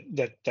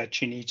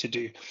that you need to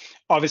do.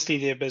 Obviously,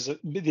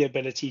 the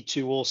ability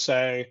to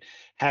also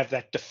have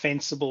that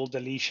defensible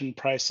deletion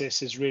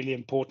process is really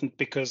important,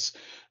 because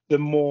the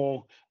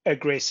more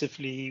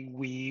aggressively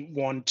we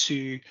want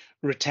to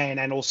retain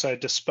and also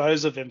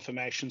dispose of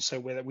information, so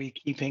whether we're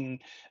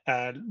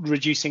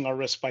reducing our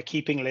risk by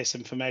keeping less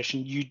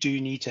information, you do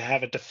need to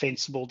have a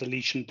defensible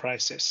deletion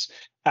process.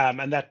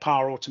 And that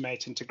Power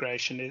Automate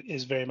integration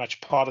is very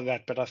much part of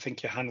that, but I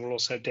think Johan will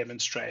also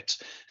demonstrate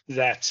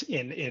that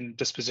in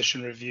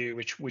disposition review,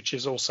 which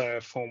is also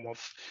a form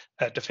of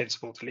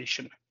defensible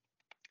deletion.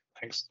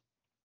 Thanks.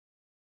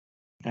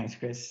 Thanks,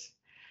 Chris.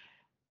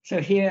 So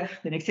here,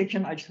 the next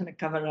section, I just want to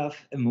cover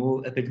off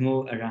a bit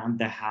more around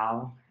the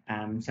how.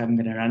 So I'm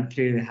going to run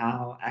through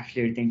how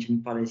actually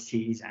retention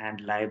policies and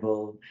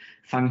label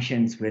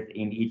functions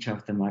within each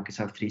of the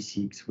Microsoft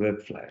 365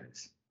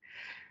 workflows.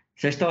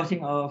 So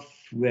starting off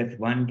with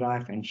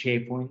OneDrive and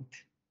SharePoint.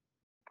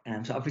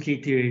 So obviously,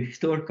 to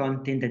store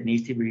content that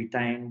needs to be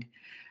retained,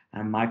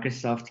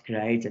 Microsoft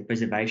creates a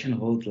preservation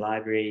hold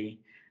library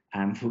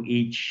for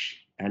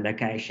each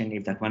location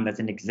if that one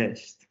doesn't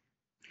exist.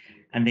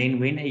 And then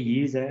when a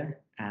user,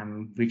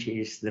 which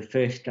is the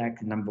first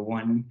track, number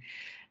one,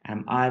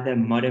 either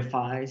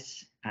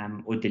modifies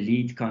or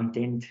delete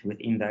content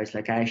within those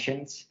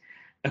locations,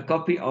 a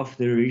copy of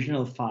the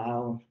original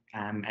file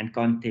and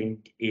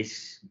content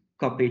is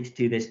copied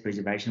to this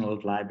preservation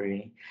hold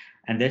library.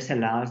 And this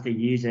allows the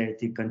user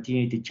to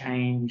continue to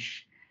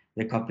change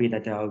the copy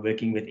that they are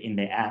working with in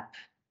the app,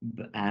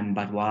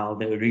 but while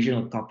the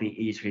original copy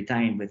is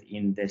retained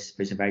within this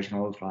preservation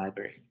hold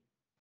library.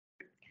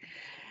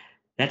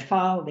 That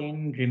file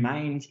then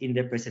remains in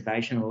the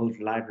preservation hold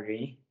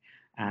library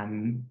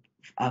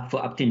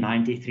for up to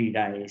 93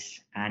 days,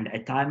 and a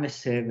timer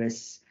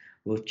service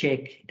will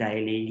check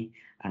daily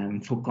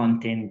for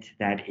content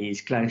that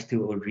is close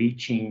to or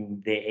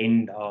reaching the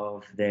end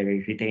of the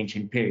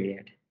retention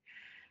period.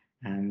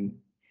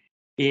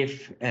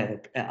 If an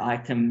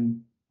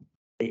item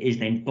is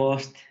then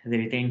past the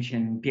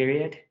retention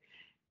period,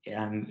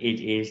 it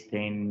is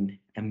then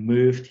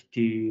moved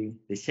to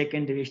the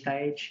secondary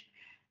stage,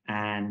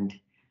 and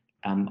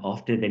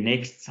after the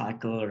next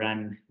cycle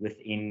run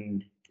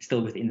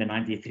still within the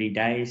 93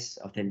 days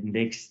of the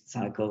next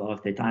cycle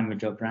of the timer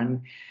job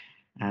run,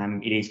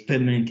 it is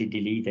permanently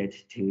deleted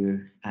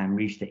to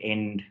reach the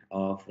end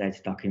of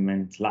that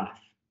document's life.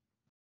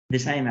 The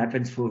same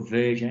happens for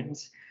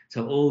versions.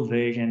 So all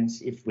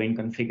versions, if when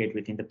configured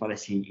within the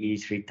policy,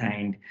 is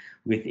retained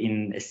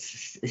within a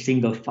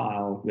single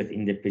file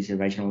within the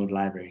preservation hold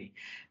library.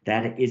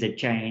 That is a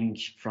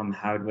change from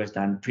how it was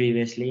done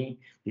previously.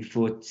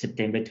 Before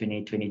September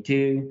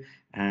 2022,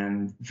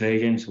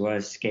 versions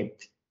was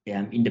kept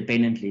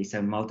independently.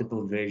 So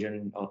multiple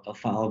version or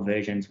file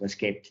versions was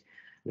kept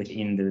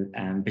within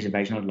the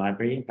preservation hold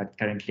library, but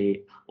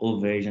currently all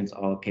versions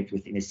are kept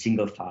within a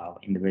single file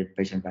in the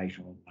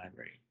preservation hold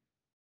library.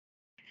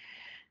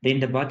 Then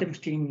the bottom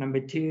stream number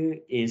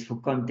 2 is for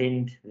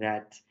content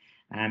that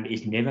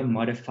is never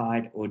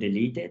modified or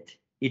deleted.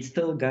 it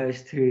still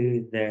goes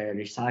through the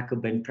recycle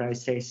bin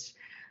process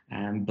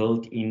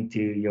built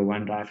into your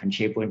OneDrive and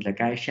SharePoint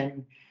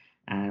location,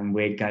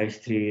 where it goes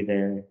through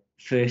the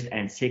first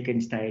and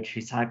second stage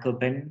recycle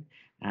bin.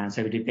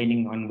 So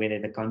depending on whether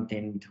the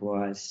content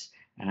was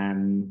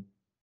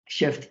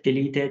shift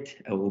deleted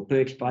or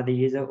purged by the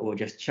user or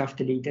just shift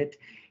deleted,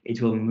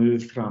 it will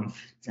move from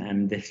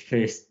the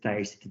first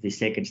stage to the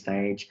second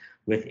stage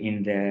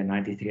within the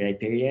 93-day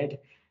period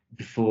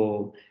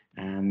before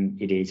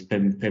it is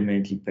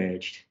permanently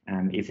purged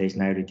if there's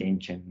no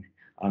retention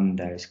on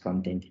those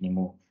content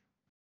anymore.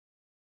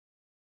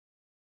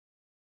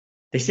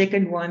 The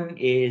second one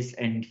is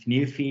a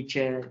new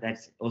feature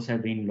that's also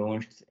been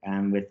launched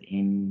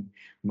within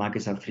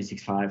Microsoft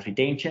 365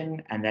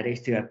 retention, and that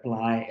is to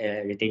apply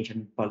a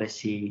retention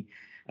policy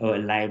or a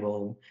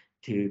label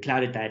to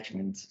cloud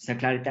attachments. So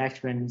cloud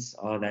attachments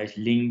are those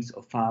links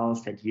or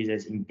files that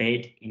users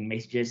embed in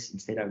messages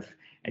instead of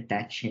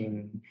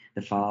attaching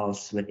the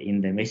files within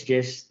the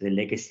messages, the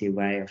legacy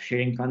way of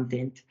sharing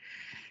content.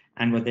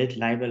 And what that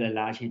label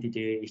allows you to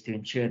do is to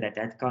ensure that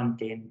that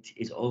content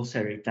is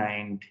also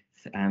retained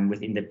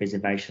within the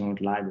preservation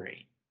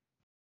library.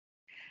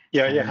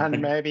 Yeah,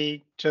 Johan,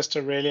 maybe just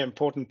a really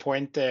important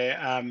point there.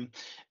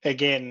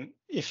 Again,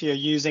 if you're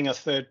using a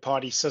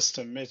third-party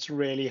system, it's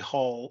really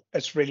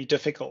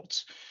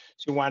difficult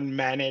to, one,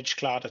 manage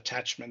cloud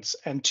attachments,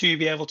 and two,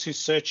 be able to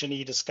search and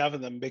e-discover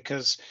them,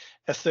 because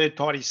a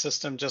third-party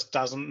system just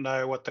doesn't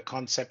know what the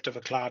concept of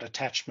a cloud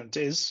attachment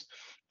is.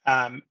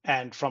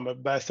 And from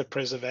both a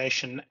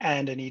preservation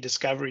and an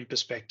e-discovery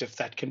perspective,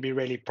 that can be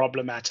really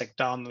problematic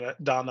down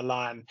the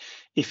line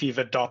if you've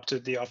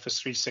adopted the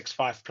Office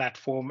 365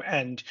 platform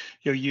and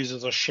your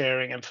users are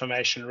sharing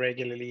information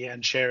regularly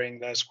and sharing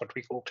those what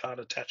we call cloud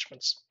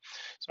attachments.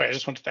 Sorry, I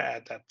just wanted to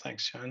add that.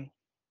 Thanks, Johan.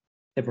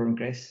 No problem,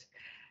 Chris.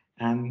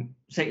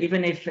 So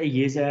even if a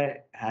user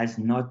has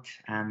not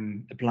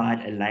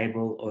applied a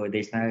label or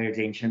there's no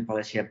retention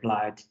policy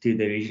applied to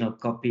the original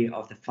copy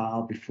of the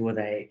file before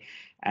they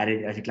add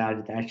it as a cloud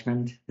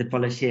attachment, the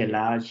policy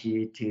allows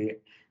you to,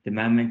 the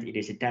moment it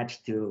is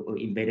attached to or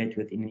embedded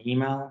within an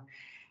email,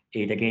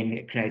 it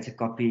again creates a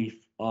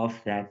copy of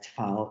that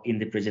file in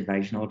the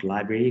preservation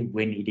library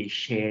when it is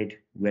shared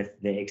with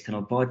the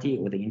external party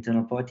or the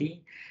internal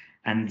party.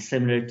 And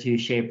similar to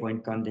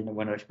SharePoint content and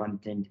OneDrive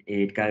content,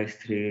 it goes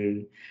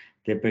through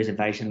the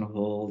preservation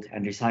hold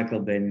and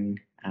recycle bin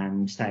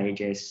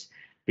stages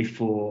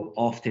before,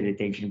 after the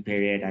retention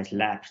period has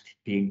lapsed,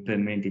 being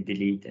permanently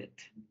deleted.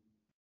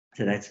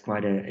 So that's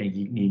quite a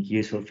unique,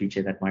 useful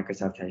feature that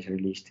Microsoft has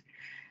released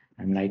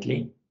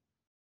lately.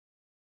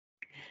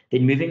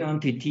 Then moving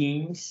on to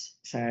Teams.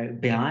 So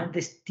behind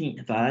the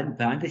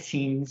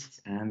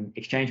scenes,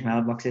 Exchange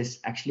mailboxes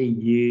actually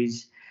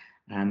use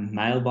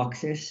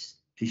mailboxes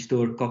to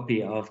store a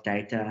copy of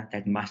data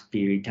that must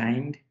be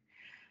retained.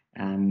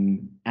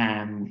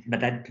 But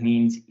that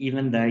means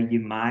even though you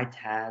might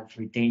have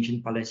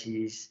retention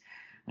policies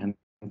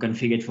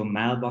configured for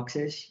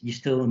mailboxes, you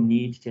still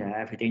need to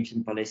have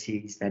retention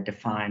policies that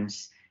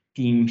defines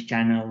Teams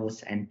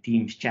channels and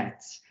Teams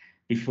chats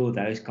before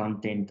those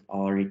content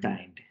are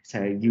retained.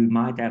 So you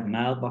might have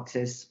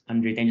mailboxes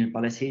under retention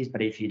policies,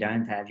 but if you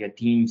don't have your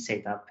team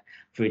set up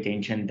for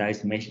retention,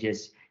 those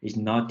messages is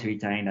not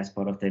retained as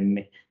part of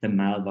the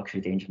mailbox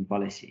retention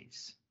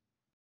policies.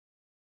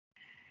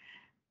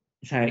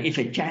 So if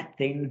a chat,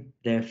 then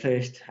the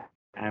first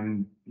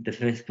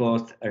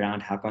part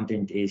around how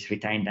content is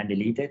retained and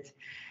deleted.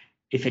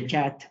 If a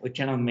chat or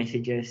channel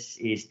messages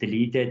is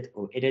deleted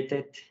or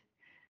edited,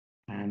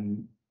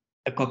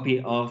 a copy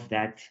of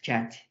that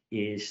chat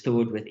is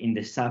stored within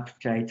the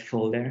substrate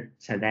folder.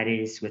 So that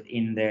is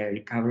within the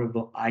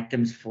recoverable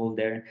items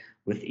folder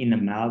within the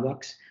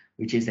mailbox,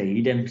 which is a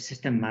hidden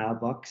system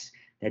mailbox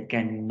that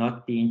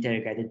cannot be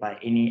interrogated by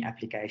any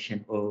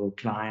application or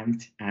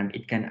client.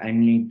 It can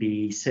only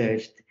be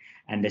searched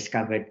and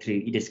discovered through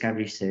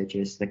e-discovery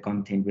searches, the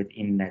content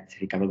within that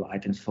recoverable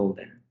items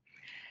folder.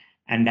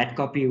 And that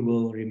copy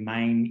will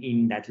remain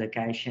in that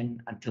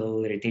location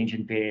until the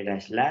retention period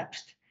has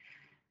lapsed.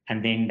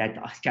 And then that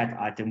chat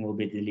item will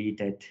be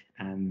deleted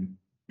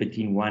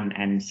between 1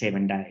 and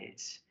 7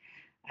 days.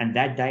 And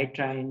that date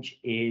range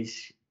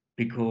is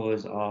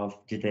because of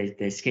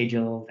the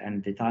schedule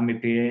and the timer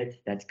period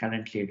that's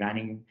currently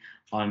running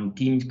on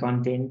Teams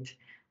content,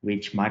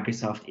 which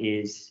Microsoft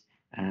is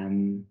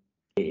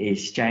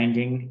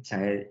changing.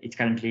 So it's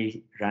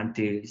currently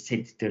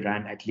set to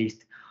run at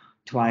least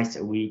twice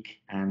a week.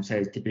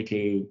 So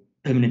typically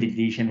permanent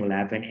deletion will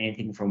happen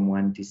anything from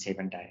 1 to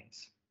 7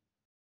 days.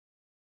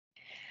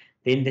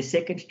 Then the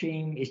second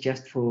stream is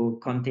just for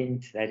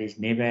content that is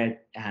never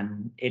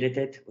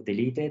edited or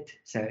deleted.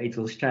 So it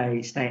will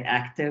stay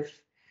active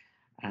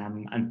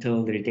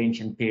until the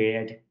retention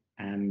period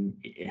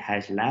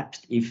has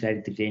lapsed. If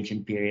that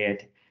retention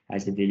period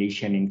has the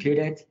deletion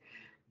included,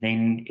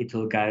 then it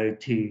will go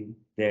to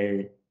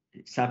the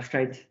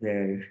substrate,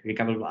 the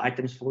recoverable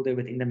items folder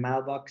within the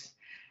mailbox,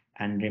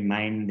 and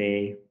remain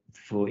there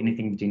for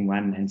anything between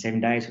 1 and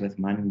 7 days, with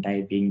 1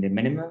 day being the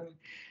minimum.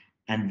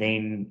 and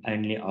then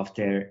only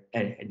after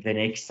the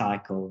next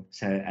cycle,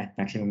 so at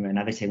maximum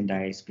another 7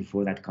 days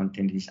before that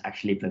content is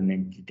actually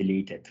permanently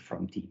deleted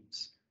from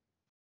Teams.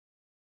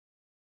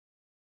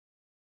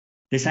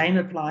 The same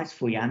applies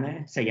for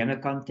Yammer. So Yammer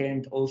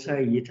content also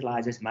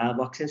utilizes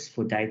mailboxes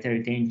for data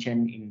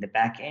retention in the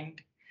back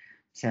end.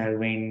 So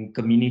when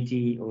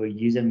community or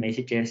user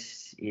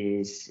messages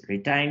is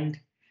retained,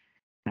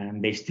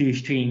 there's 2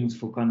 streams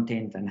for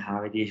content and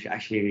how it is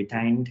actually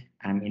retained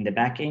in the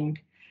back end.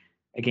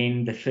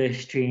 Again, the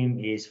first stream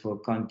is for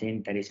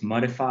content that is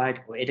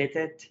modified or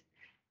edited.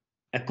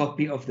 A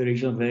copy of the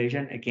original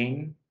version,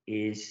 again,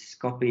 is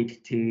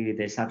copied to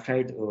the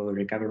substrate or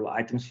recoverable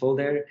items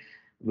folder,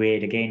 where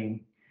it again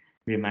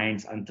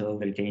remains until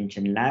the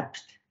retention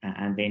lapsed,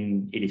 and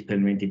then it is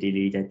permanently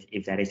deleted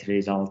if that is the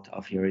result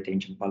of your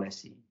retention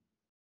policy.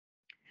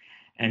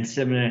 And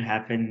similar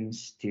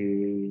happens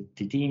to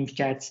Teams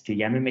chats, to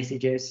Yammer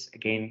messages.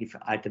 Again, if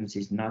items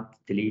is not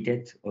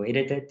deleted or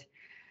edited,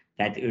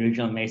 that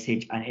original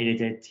message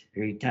unedited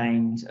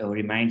retains or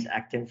remains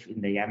active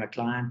in the Yammer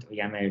client or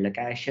Yammer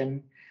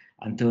location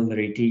until the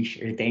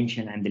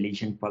retention and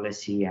deletion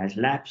policy has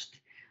lapsed.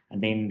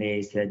 And then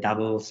there's the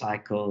double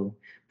cycle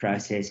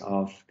process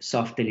of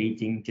soft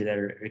deleting to the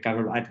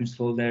recoverable items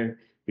folder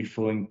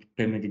before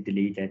permanently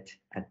deleted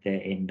at the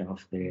end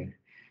of the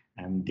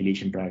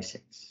deletion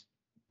process.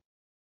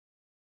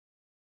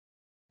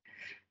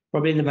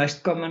 Probably the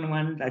most common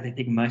one that I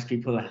think most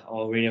people are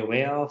already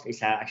aware of is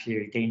how actually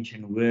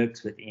retention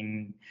works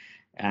within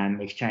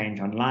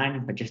Exchange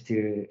Online, but just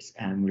to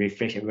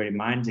refresh everybody's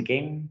minds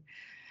again.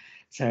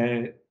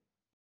 So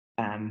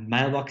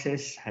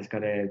mailboxes has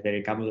got the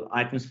recoverable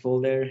items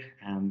folder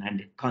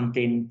and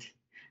content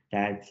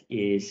that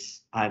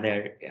is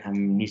either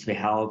needs to be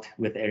held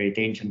with a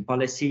retention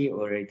policy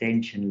or a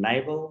retention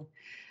label.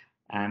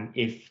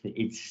 If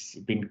it's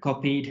been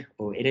copied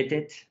or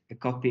edited, a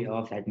copy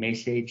of that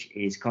message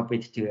is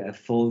copied to a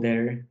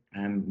folder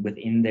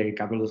within the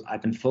recoverable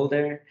item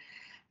folder,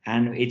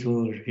 and it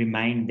will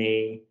remain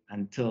there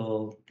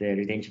until the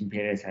retention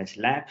period has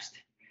lapsed.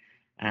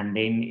 And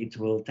then it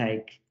will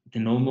take the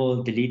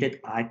normal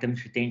deleted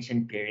items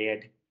retention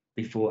period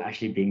before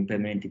actually being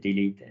permanently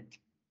deleted.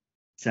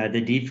 So the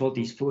default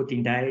is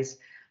 14 days,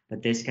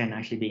 but this can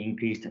actually be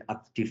increased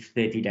up to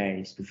 30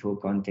 days before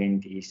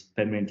content is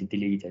permanently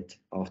deleted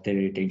after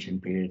the retention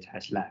period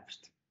has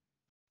lapsed.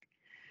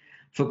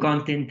 For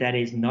content that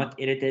is not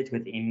edited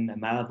within a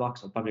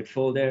mailbox or public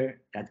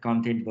folder, that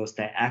content will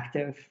stay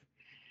active.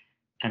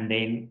 And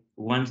then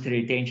once the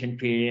retention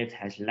period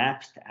has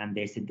lapsed and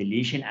there's a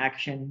deletion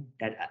action,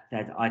 that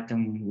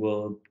item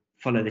will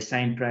follow the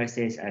same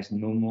process as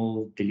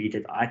normal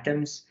deleted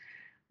items,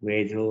 where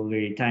it will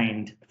be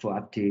retained for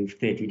up to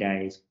 30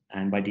 days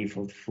and by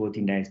default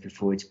 14 days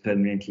before it's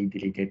permanently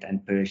deleted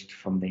and purged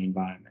from the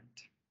environment.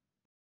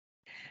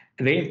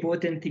 A very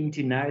important thing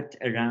to note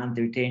around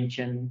the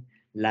retention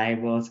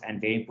labels and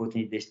very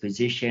importantly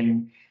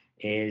disposition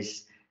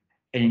is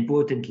an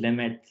important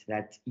limit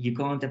that you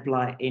can't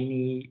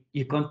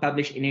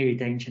publish any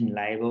retention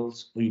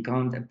labels, or you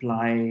can't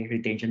apply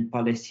retention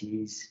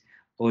policies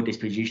or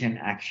disposition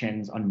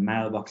actions on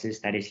mailboxes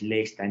that is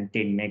less than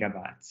 10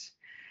 megabytes.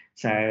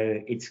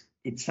 So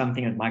it's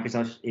something that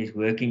Microsoft is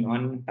working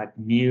on, but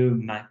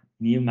new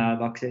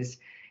mailboxes,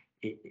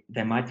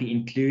 they might be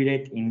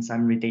included in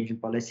some retention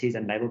policies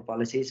and label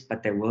policies,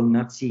 but they will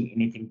not see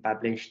anything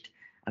published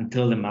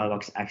until the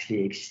mailbox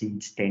actually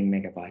exceeds 10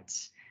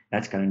 megabytes.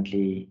 That's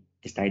currently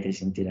the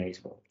status in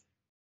today's world.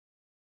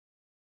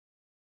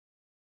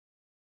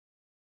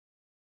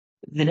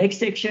 The next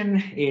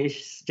section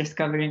is just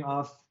covering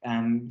off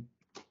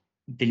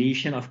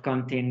deletion of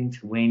content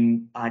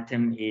when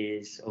item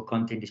is or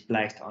content is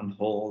placed on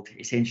hold.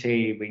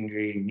 Essentially, when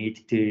we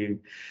need to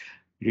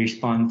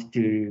respond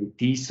to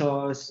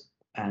DSARs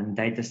and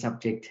data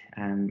subject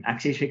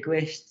access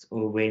requests,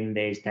 or when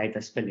there's data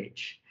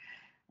spillage.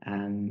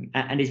 And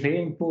it's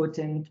very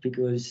important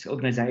because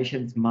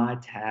organizations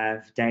might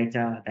have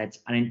data that's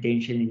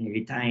unintentionally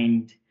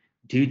retained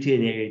due to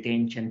their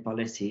retention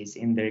policies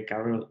in the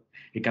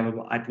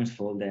recoverable items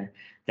folder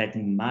that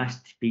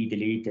must be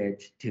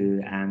deleted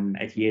to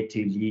adhere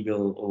to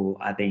legal or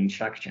other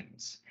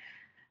instructions.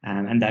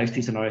 And those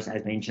 2 scenarios,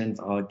 as mentioned,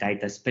 are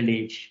data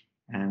spillage,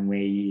 where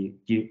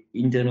you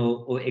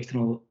internal or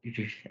external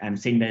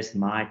senders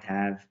might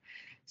have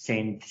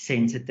sent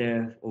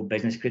sensitive or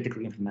business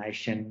critical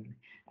information,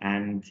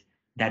 and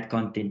that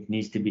content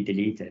needs to be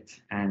deleted.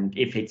 And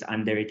if it's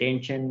under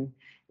retention,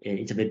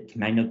 it's a bit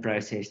manual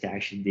process to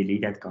actually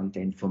delete that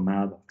content for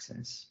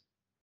mailboxes.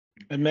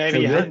 And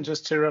maybe, Han,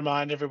 just to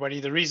remind everybody,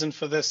 the reason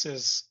for this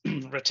is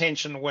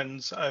retention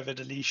wins over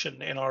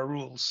deletion in our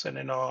rules and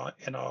in our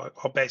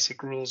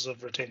basic rules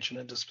of retention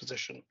and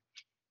disposition.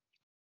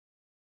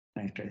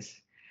 Thanks,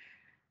 Chris.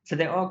 So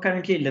there are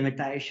currently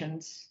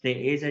limitations. There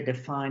is a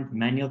defined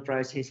manual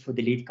process for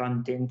delete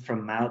content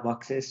from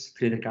mailboxes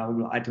through the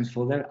recoverable items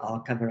folder. I'll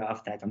cover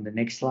off that on the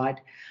next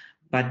slide.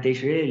 but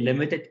there's really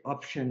limited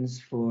options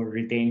for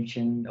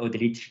retention or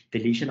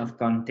deletion of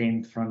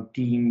content from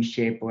Teams,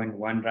 SharePoint,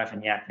 OneDrive,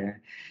 and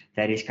Yammer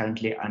that is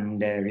currently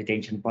under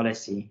retention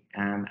policy.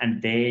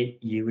 And there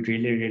you would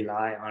really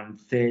rely on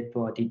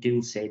third-party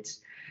tool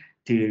sets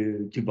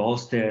to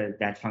bolster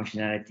that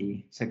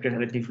functionality. So Chris, I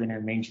don't know if you want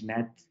to mention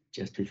that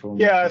just before.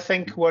 Yeah, I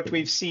think what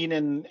we've seen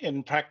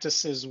in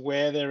practice is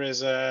where there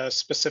is a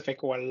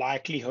specific or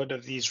likelihood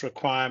of these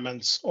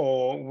requirements,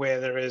 or where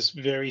there is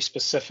very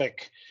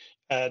specific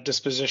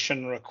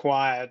disposition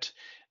required,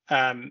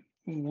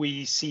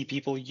 we see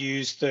people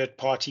use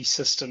third-party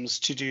systems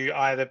to do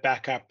either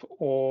backup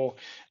or,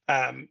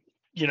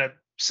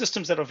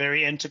 systems that are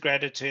very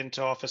integrated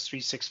into Office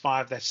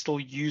 365 that still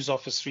use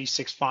Office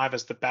 365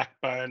 as the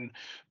backbone,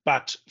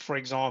 but, for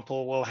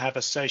example, will have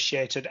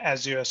associated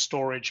Azure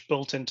storage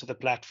built into the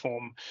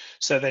platform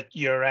so that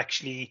you're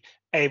actually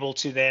able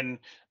to then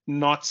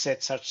not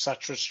set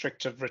such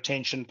restrictive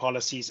retention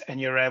policies, and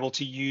you're able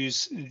to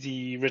use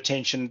the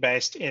retention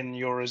based in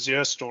your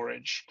Azure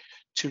storage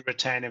to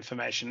retain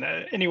information.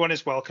 Anyone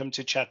is welcome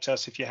to chat to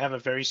us if you have a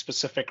very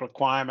specific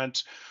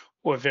requirement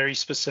or a very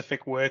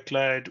specific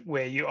workload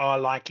where you are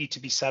likely to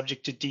be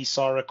subject to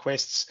DSAR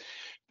requests.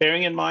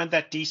 Bearing in mind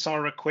that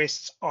DSAR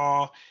requests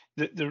are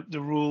the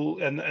rule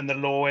and the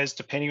law is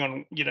depending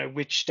on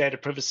which data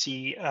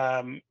privacy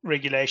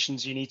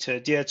regulations you need to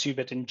adhere to,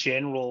 but in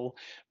general,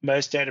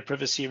 most data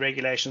privacy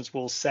regulations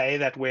will say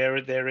that where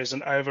there is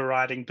an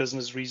overriding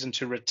business reason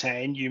to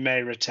retain, you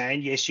may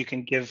retain. Yes, you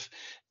can give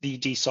the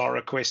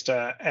DSAR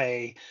requester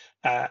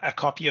a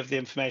copy of the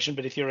information,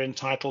 but if you're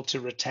entitled to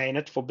retain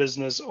it for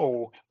business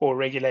or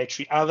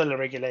other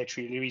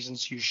regulatory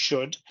reasons, you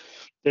should.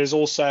 There's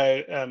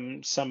also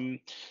some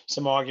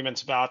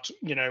arguments about,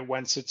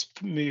 once it's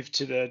moved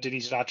to the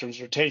deleted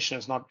items retention,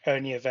 it's not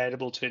only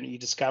available to an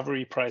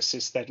e-discovery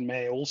process, that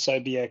may also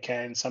be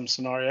okay in some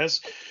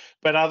scenarios.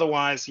 But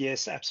otherwise,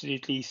 yes,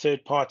 absolutely,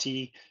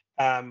 third-party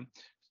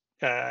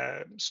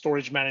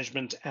storage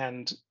management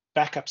and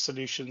backup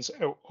solutions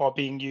are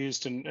being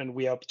used, and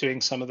we are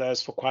doing some of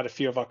those for quite a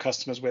few of our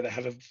customers where they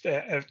have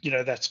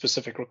that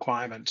specific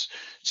requirement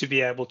to be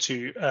able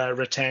to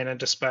retain and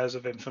dispose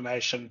of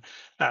information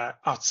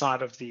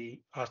outside of the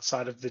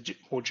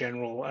more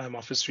general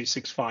Office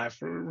 365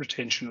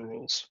 retention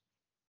rules.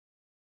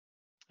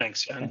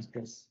 Thanks, Jan. Thanks,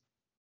 Chris.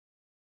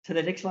 So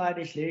the next slide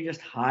is really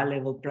just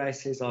high-level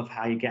process of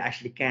how you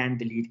can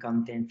delete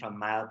content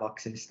from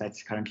mailboxes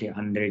that's currently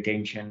under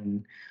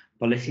retention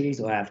policies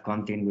or have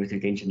content with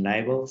retention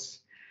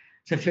labels.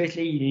 So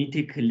firstly, you need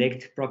to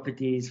collect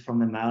properties from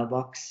the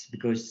mailbox,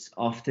 because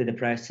after the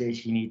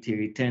process, you need to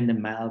return the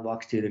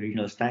mailbox to the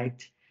original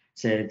state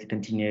so to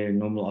continue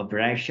normal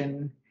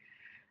operation.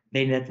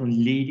 Then that will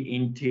lead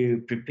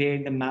into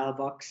preparing the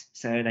mailbox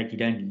so that you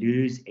don't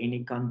lose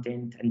any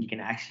content and you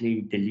can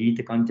actually delete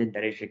the content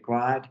that is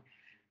required.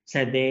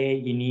 So there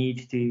you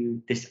need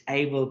to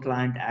disable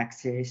client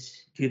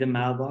access to the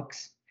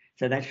mailbox.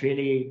 So that's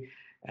really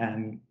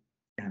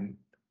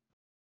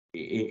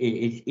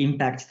it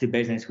impacts the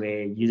business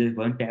where users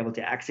won't be able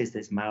to access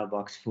this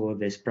mailbox for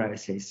this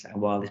process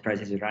while this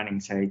process is running.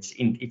 So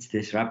it's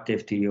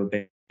disruptive to your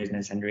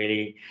business, and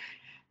really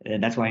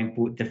that's why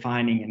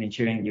defining and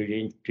ensuring your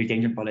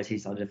retention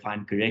policies are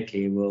defined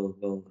correctly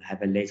will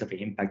have a less of an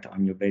impact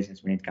on your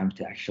business when it comes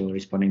to actually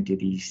responding to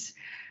these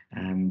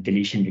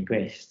deletion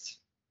requests.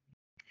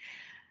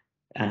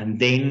 And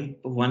then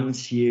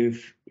once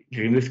you've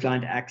removed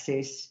client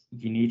access,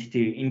 you need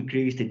to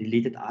increase the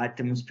deleted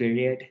items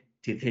period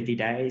to 30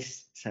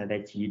 days so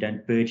that you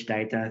don't purge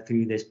data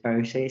through this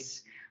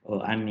process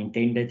or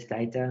unintended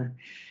data.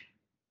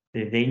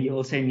 Then you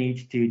also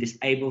need to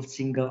disable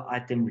single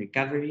item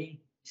recovery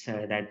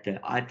so that the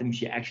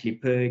items you actually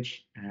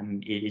purge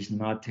it is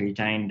not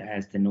retained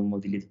as the normal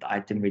deleted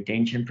item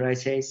retention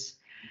process.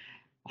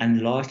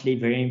 And lastly,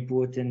 very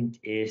important,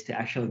 is to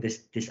actually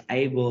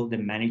disable the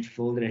managed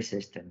folder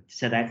assistant.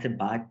 So that's a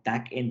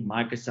back-end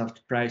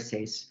Microsoft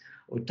process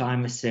or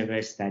timer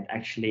service that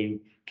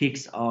actually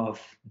kicks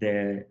off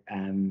the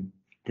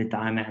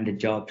timer and the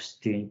jobs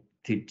to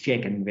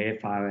check and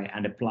verify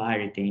and apply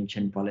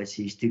retention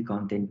policies to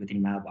content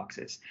within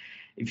mailboxes.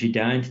 If you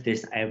don't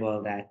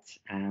disable that,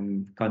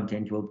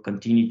 content will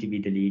continue to be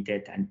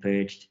deleted and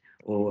purged,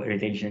 or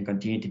retention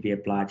continue to be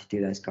applied to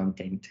those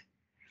content.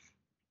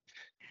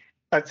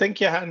 I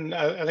think, Johan,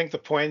 I think the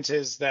point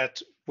is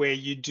that where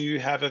you do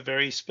have a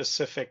very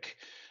specific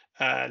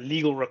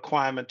legal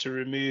requirement to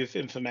remove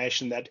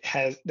information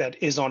that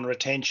is on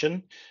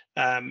retention,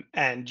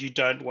 and you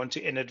don't want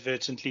to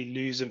inadvertently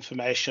lose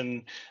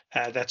information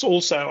that's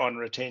also on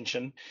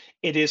retention,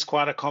 it is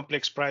quite a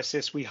complex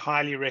process. We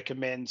highly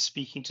recommend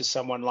speaking to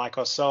someone like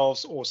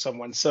ourselves or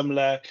someone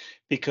similar,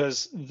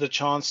 because the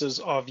chances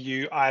of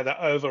you either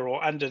over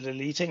or under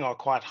deleting are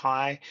quite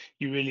high.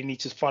 You really need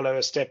to follow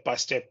a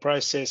step-by-step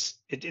process.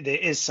 There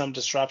is some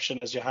disruption,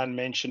 as Johan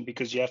mentioned,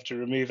 because you have to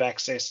remove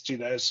access to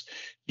those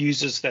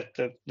users that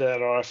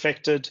are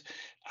affected.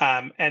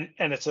 And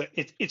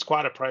it's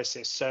quite a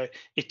process. So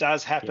it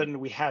does happen.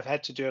 We have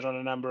had to do it on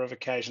a number of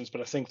occasions, but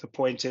I think the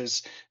point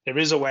is there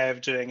is a way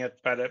of doing it,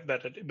 but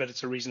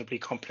it's a reasonably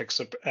complex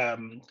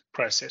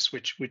process,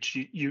 which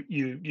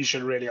you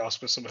should really ask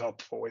for some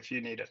help for if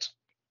you need it.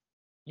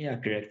 Yeah,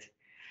 correct.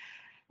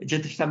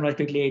 Just to summarize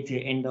quickly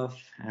to end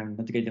off,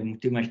 not to get into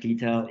too much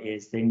detail,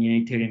 is then you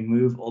need to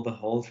remove all the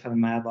holds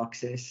from the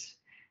mailboxes.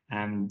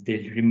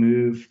 They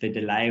remove the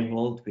delay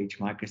hold, which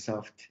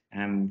Microsoft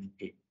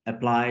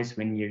applies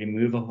when you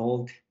remove a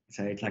hold.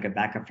 So it's like a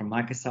backup from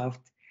Microsoft.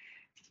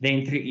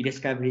 Then through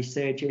eDiscovery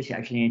searches, you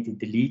actually need to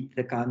delete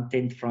the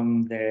content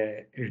from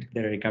the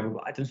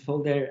recoverable items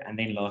folder. And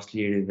then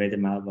lastly, revert the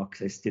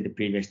mailboxes to the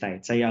previous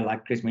state. So yeah,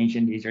 like Chris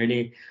mentioned, it's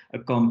really a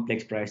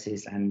complex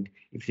process. And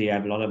if you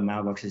have a lot of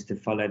mailboxes to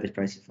follow this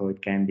process for,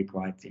 it can be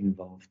quite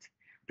involved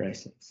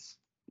process.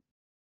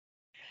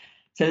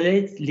 So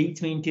that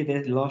leads me into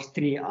the last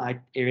three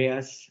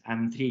areas,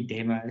 three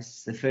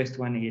demos. The first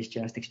one is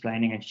just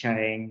explaining and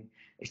showing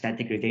a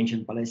static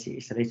retention policy.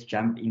 So let's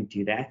jump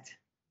into that.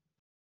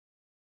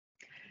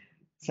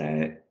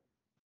 So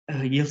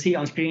you'll see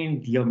on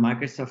screen your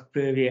Microsoft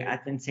Purview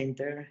Admin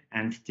Center,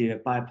 and to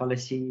apply a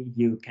policy,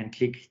 you can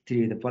click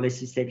to the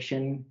policy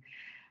section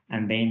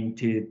and then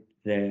to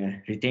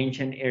the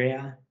retention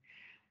area.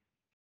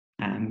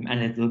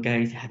 And it will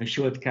go to have a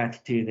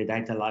shortcut to the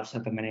data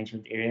lifecycle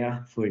management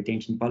area for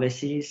retention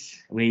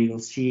policies, where you'll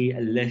see a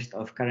list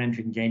of current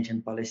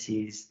retention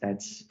policies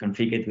that's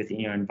configured within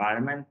your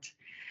environment.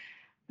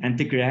 And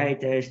to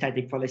create a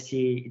static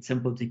policy, it's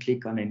simple to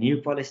click on a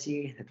new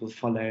policy that will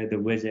follow the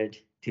wizard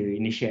to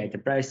initiate the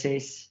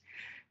process.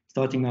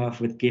 Starting off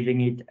with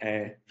giving it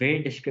a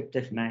very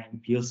descriptive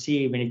name. You'll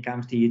see when it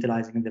comes to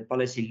utilizing the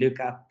policy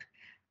lookup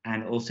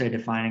and also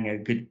defining a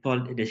good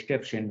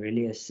description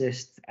really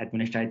assists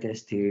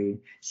administrators to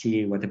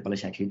see what the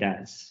policy actually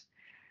does.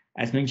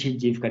 As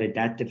mentioned, you've got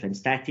adaptive and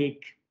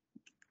static.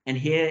 And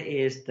here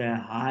is the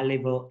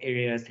high-level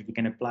areas that you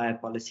can apply a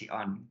policy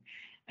on.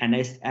 And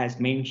as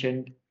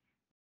mentioned,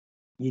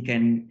 you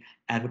can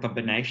have a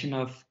combination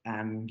of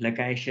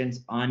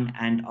locations on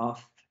and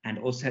off, and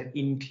also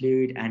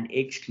include and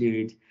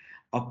exclude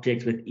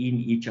objects within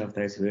each of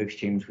those work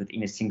streams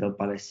within a single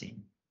policy.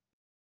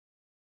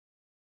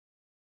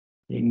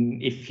 Then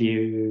if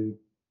you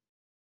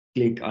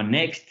click on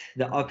next,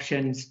 the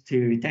options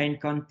to retain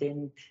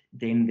content,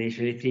 then there's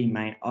really three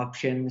main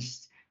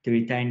options. To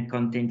retain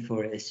content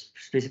for a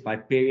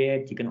specified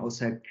period, you can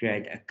also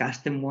create a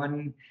custom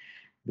one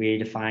where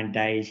you define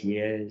days,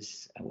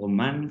 years, or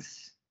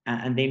months.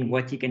 And then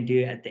what you can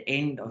do at the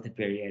end of the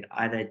period,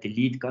 either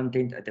delete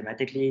content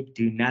automatically,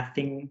 do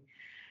nothing.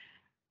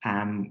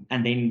 And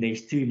then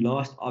there's two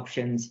last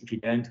options. If you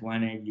don't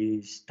want to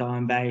use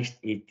time-based,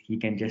 you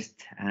can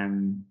just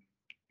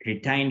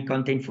retain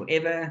content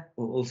forever,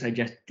 or also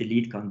just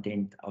delete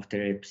content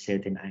after a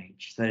certain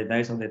age. So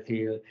those are the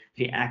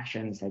three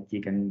actions that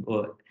you can,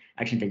 or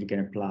actions that you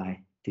can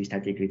apply to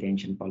static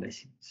retention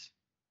policies.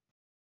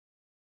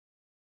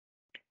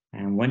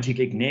 And once you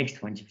click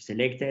next, once you've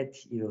selected,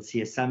 you'll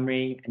see a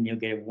summary and you'll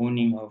get a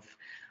warning of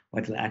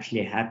what will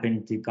actually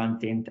happen to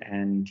content.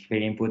 And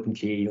very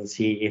importantly, you'll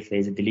see if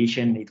there's a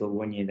deletion, it will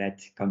warn you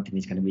that content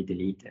is going to be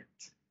deleted.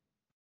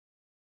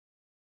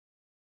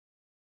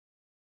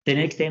 The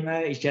next demo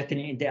is just an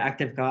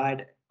interactive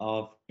guide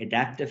of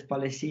adaptive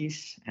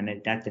policies and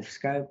adaptive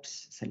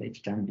scopes. So let's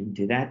jump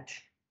into that.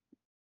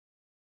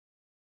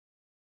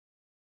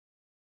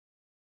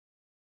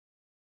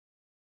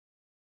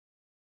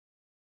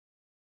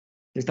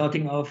 So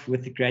starting off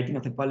with the creating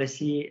of the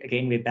policy,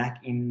 again, we're back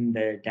in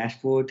the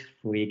dashboard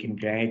where you can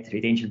create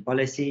retention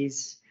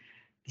policies.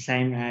 The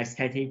same as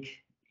static,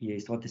 you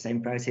start the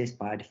same process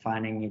by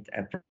defining it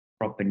a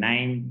proper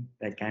name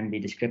that can be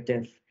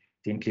descriptive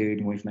to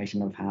include more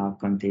information of how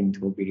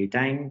content will be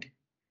retained.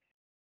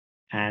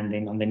 And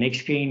then on the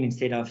next screen,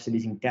 instead of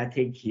selecting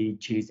static, you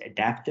choose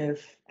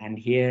adaptive. And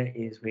here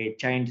is where it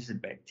changes a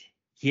bit.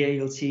 Here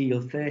you'll see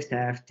you'll first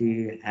have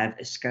to have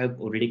a scope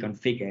already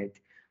configured,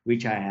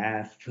 which I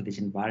have for this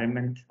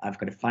environment. I've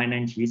got a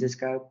finance user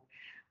scope.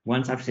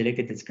 Once I've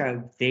selected the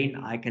scope, then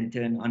I can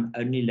turn on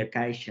only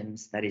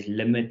locations that is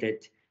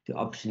limited to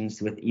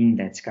options within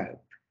that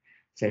scope.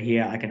 So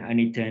here I can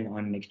only turn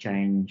on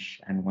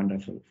Exchange and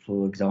Wonderful,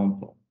 for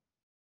example.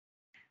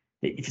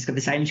 It's got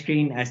the same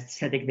screen as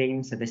static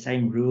then, so the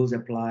same rules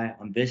apply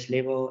on this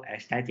level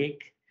as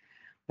static.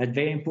 But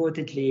very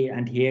importantly,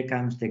 and here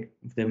comes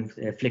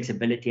the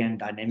flexibility and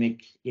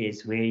dynamic,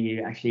 is where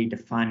you actually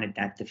define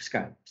adaptive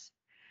scopes.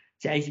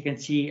 So as you can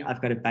see,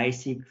 I've got a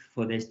basic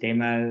for this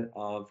demo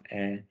of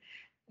a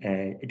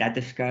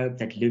adaptive scope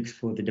that looks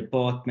for the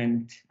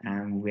department,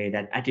 where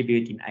that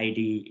attribute in AD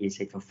is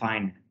set for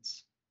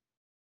finance.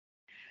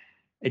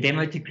 A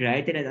demo to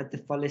create an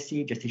adaptive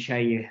policy, just to show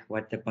you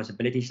what the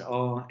possibilities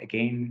are.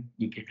 Again,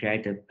 you can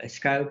create a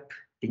scope,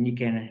 then you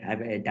can have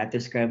an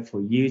adaptive scope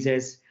for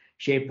users,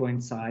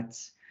 SharePoint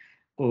sites,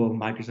 or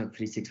Microsoft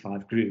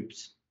 365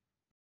 groups.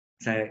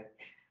 So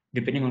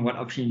depending on what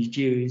option you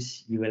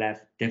choose, you will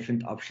have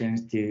different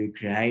options to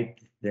create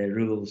the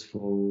rules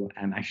for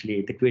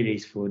actually the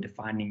queries for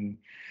defining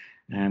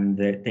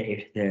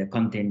the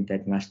content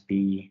that must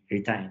be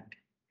retained.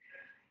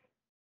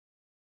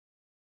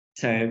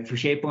 So for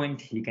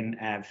SharePoint, you can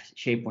have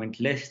SharePoint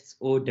lists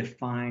or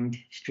defined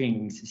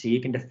strings. So you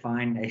can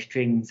define a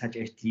string such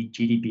as the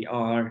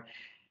GDPR,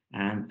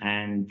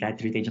 and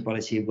that retention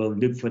policy will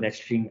look for that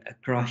string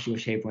across your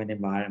SharePoint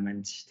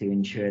environments to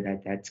ensure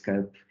that that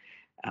scope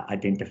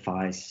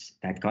identifies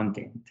that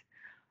content.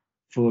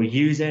 For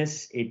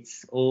users,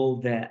 it's all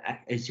the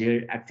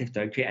Azure Active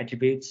Directory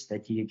attributes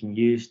that you can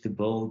use to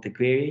build the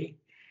query.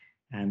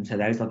 So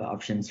those are the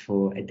options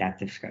for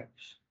adaptive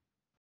scopes.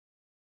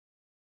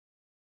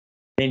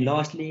 Then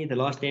lastly, the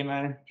last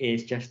demo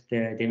is just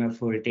the demo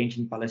for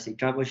retention policy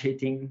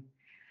troubleshooting.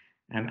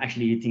 I'm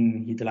actually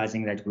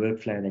utilizing that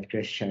workflow that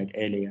Chris showed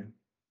earlier.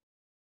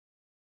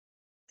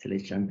 So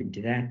let's jump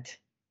into that.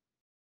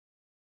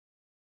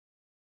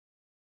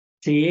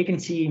 So you can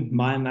see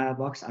my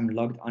mailbox I'm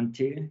logged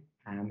onto,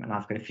 and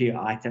I've got a few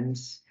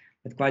items.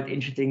 But quite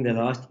interesting, the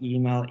last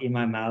email in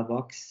my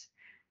mailbox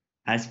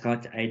has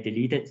got a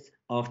deleted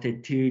after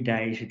 2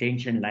 days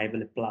retention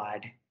label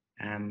applied,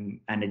 and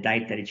a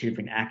date that it should have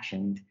been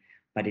actioned,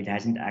 but it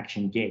hasn't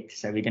actioned yet.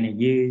 So we're going to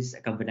use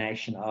a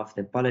combination of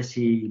the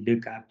policy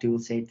lookup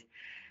toolset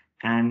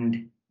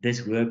and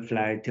this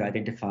workflow to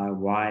identify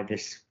why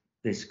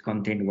this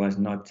content was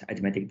not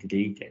automatically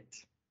deleted.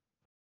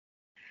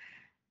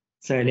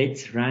 So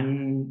let's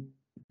run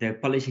the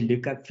policy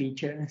lookup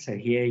feature. So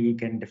here you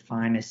can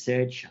define a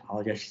search.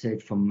 I'll just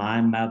search for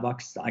my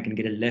mailbox. So I can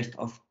get a list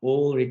of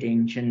all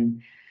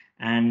retention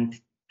and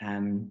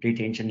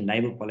retention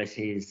label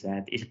policies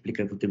that is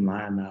applicable to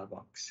my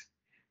mailbox.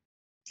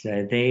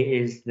 So there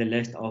is the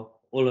list of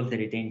all of the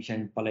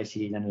retention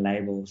policies and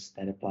labels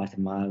that apply to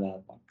my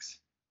mailbox.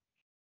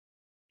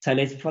 So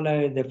let's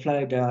follow the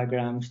flow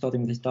diagram,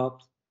 starting with the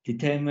top.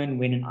 Determine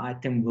when an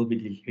item will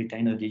be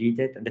retained or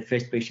deleted. And the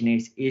first question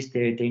is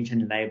the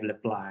retention label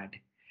applied?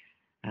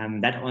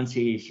 That answer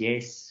is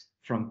yes.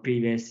 From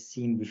previous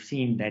scene, we've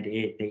seen that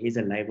there is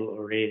a label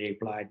already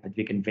applied, but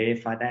we can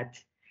verify that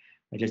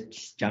by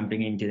just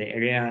jumping into the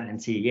area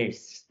and see,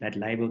 yes, that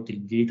label to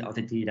delete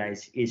after 2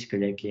 days is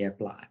correctly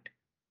applied.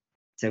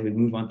 So we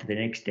move on to the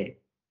next step.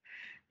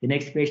 The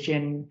next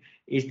question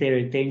is the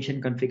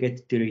retention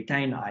configured to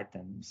retain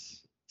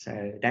items.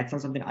 So that's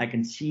not something I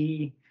can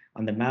see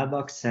on the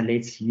mailbox. So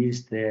let's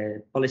use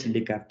the policy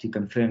lookup to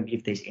confirm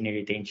if there's any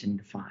retention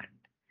defined.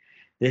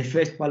 The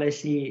first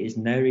policy is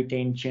no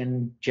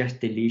retention,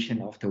 just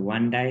deletion after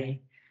 1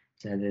 day.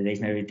 So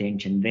there's no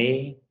retention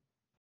there.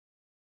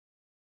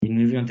 Then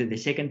moving on to the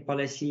second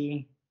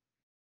policy,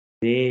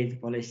 the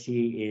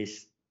policy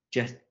is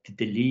just to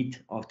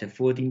delete after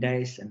 14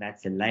 days, and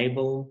that's the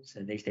label.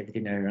 So there's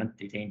definitely no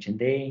retention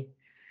there.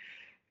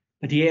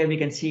 But here we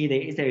can see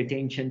there is a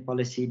retention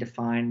policy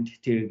defined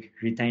to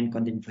retain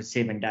content for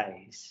 7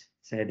 days.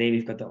 So there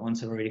we've got the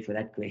answer already for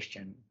that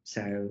question.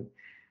 So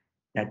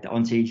that the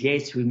answer is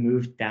yes, we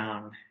moved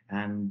down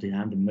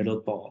the middle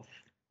path.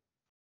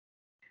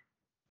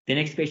 The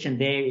next question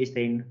there is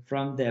then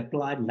from the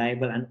applied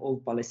label and all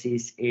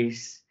policies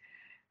is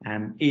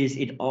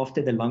it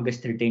after the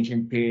longest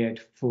retention period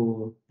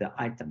for the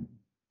item?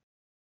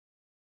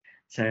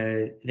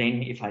 So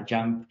then if I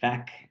jump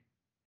back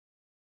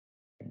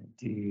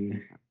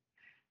to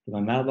my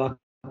mailbox,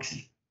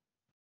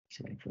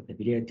 just wait for the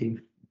video to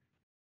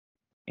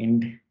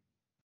end.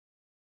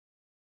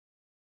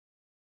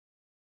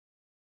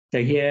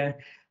 So here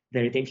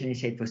the retention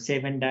is set for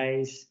 7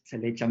 days. So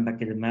let's jump back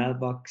to the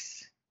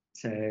mailbox.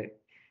 So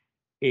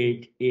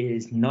it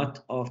is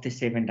not after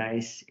 7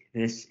 days.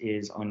 This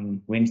is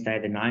on Wednesday,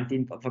 the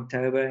 19th of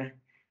October,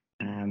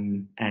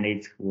 and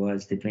it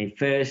was the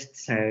 21st.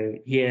 So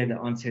here the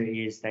answer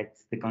is that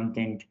the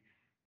content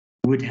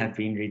would have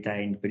been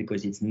retained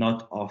because it's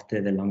not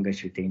after the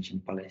longest retention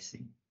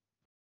policy.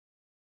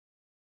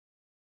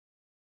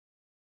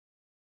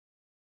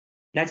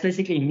 That's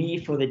basically me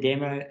for the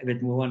demo, a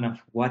bit more on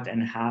what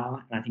and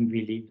how. And I think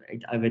we leave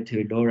it over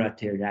to Laura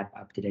to wrap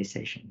up today's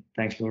session.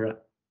 Thanks, Laura.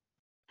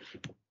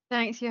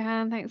 Thanks,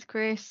 Johan. Thanks,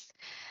 Chris.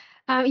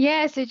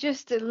 Yeah, so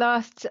just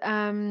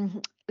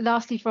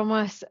lastly from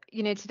us,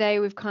 today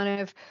we've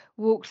kind of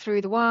walked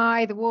through the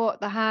why, the what,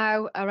 the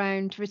how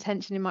around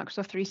retention in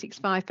Microsoft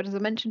 365. But as I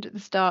mentioned at the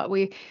start,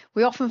 we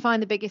often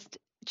find the biggest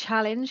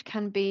challenge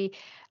can be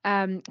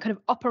kind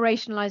of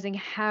operationalizing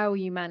how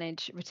you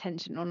manage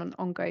retention on an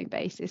ongoing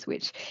basis,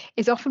 which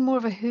is often more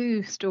of a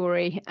who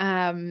story.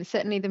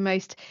 Certainly the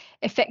most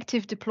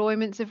effective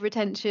deployments of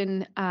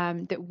retention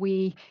that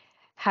we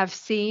have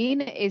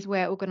seen is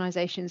where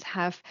organizations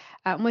have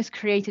almost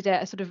created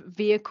a sort of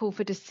vehicle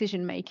for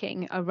decision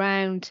making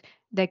around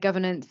their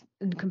governance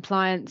and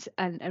compliance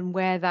and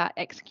where that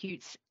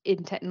executes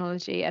in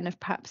technology and have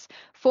perhaps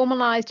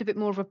formalized a bit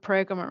more of a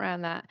program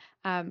around that,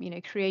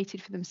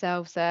 created for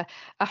themselves a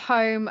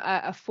home,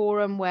 a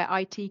forum where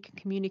IT can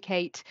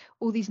communicate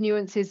all these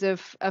nuances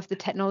of the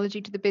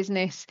technology to the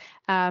business,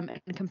 and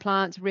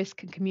compliance,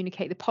 risk, and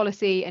communicate the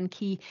policy, and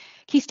key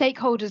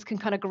stakeholders can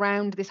kind of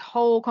ground this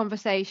whole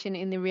conversation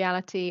in the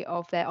reality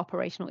of their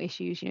operational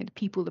issues, the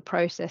people, the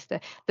process,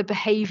 the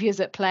behaviors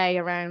at play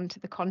around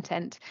the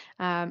content,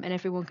 and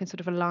everyone can sort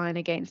of align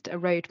against a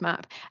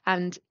roadmap,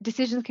 and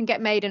decisions can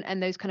get made,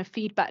 and those kind of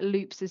feedback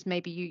loops as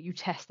maybe you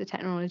test the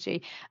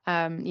technology,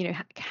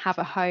 have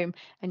a home,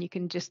 and you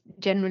can just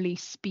generally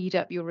speed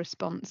up your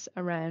response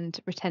around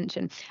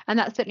retention. And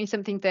that's certainly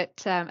something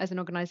that as an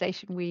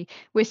organization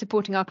we're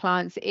supporting our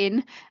clients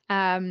in.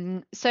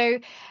 So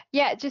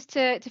yeah, just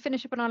to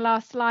finish up on our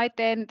last slide,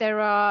 then there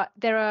are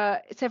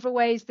several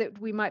ways that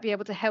we might be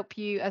able to help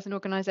you as an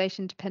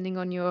organization, depending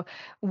on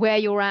where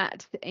you're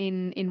at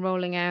in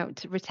rolling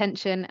out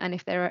retention, and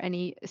if there are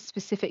any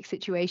specific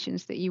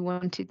situations that you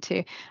wanted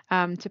to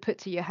put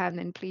to your hand,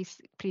 then please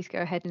go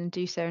ahead and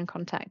do so and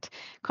contact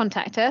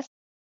us.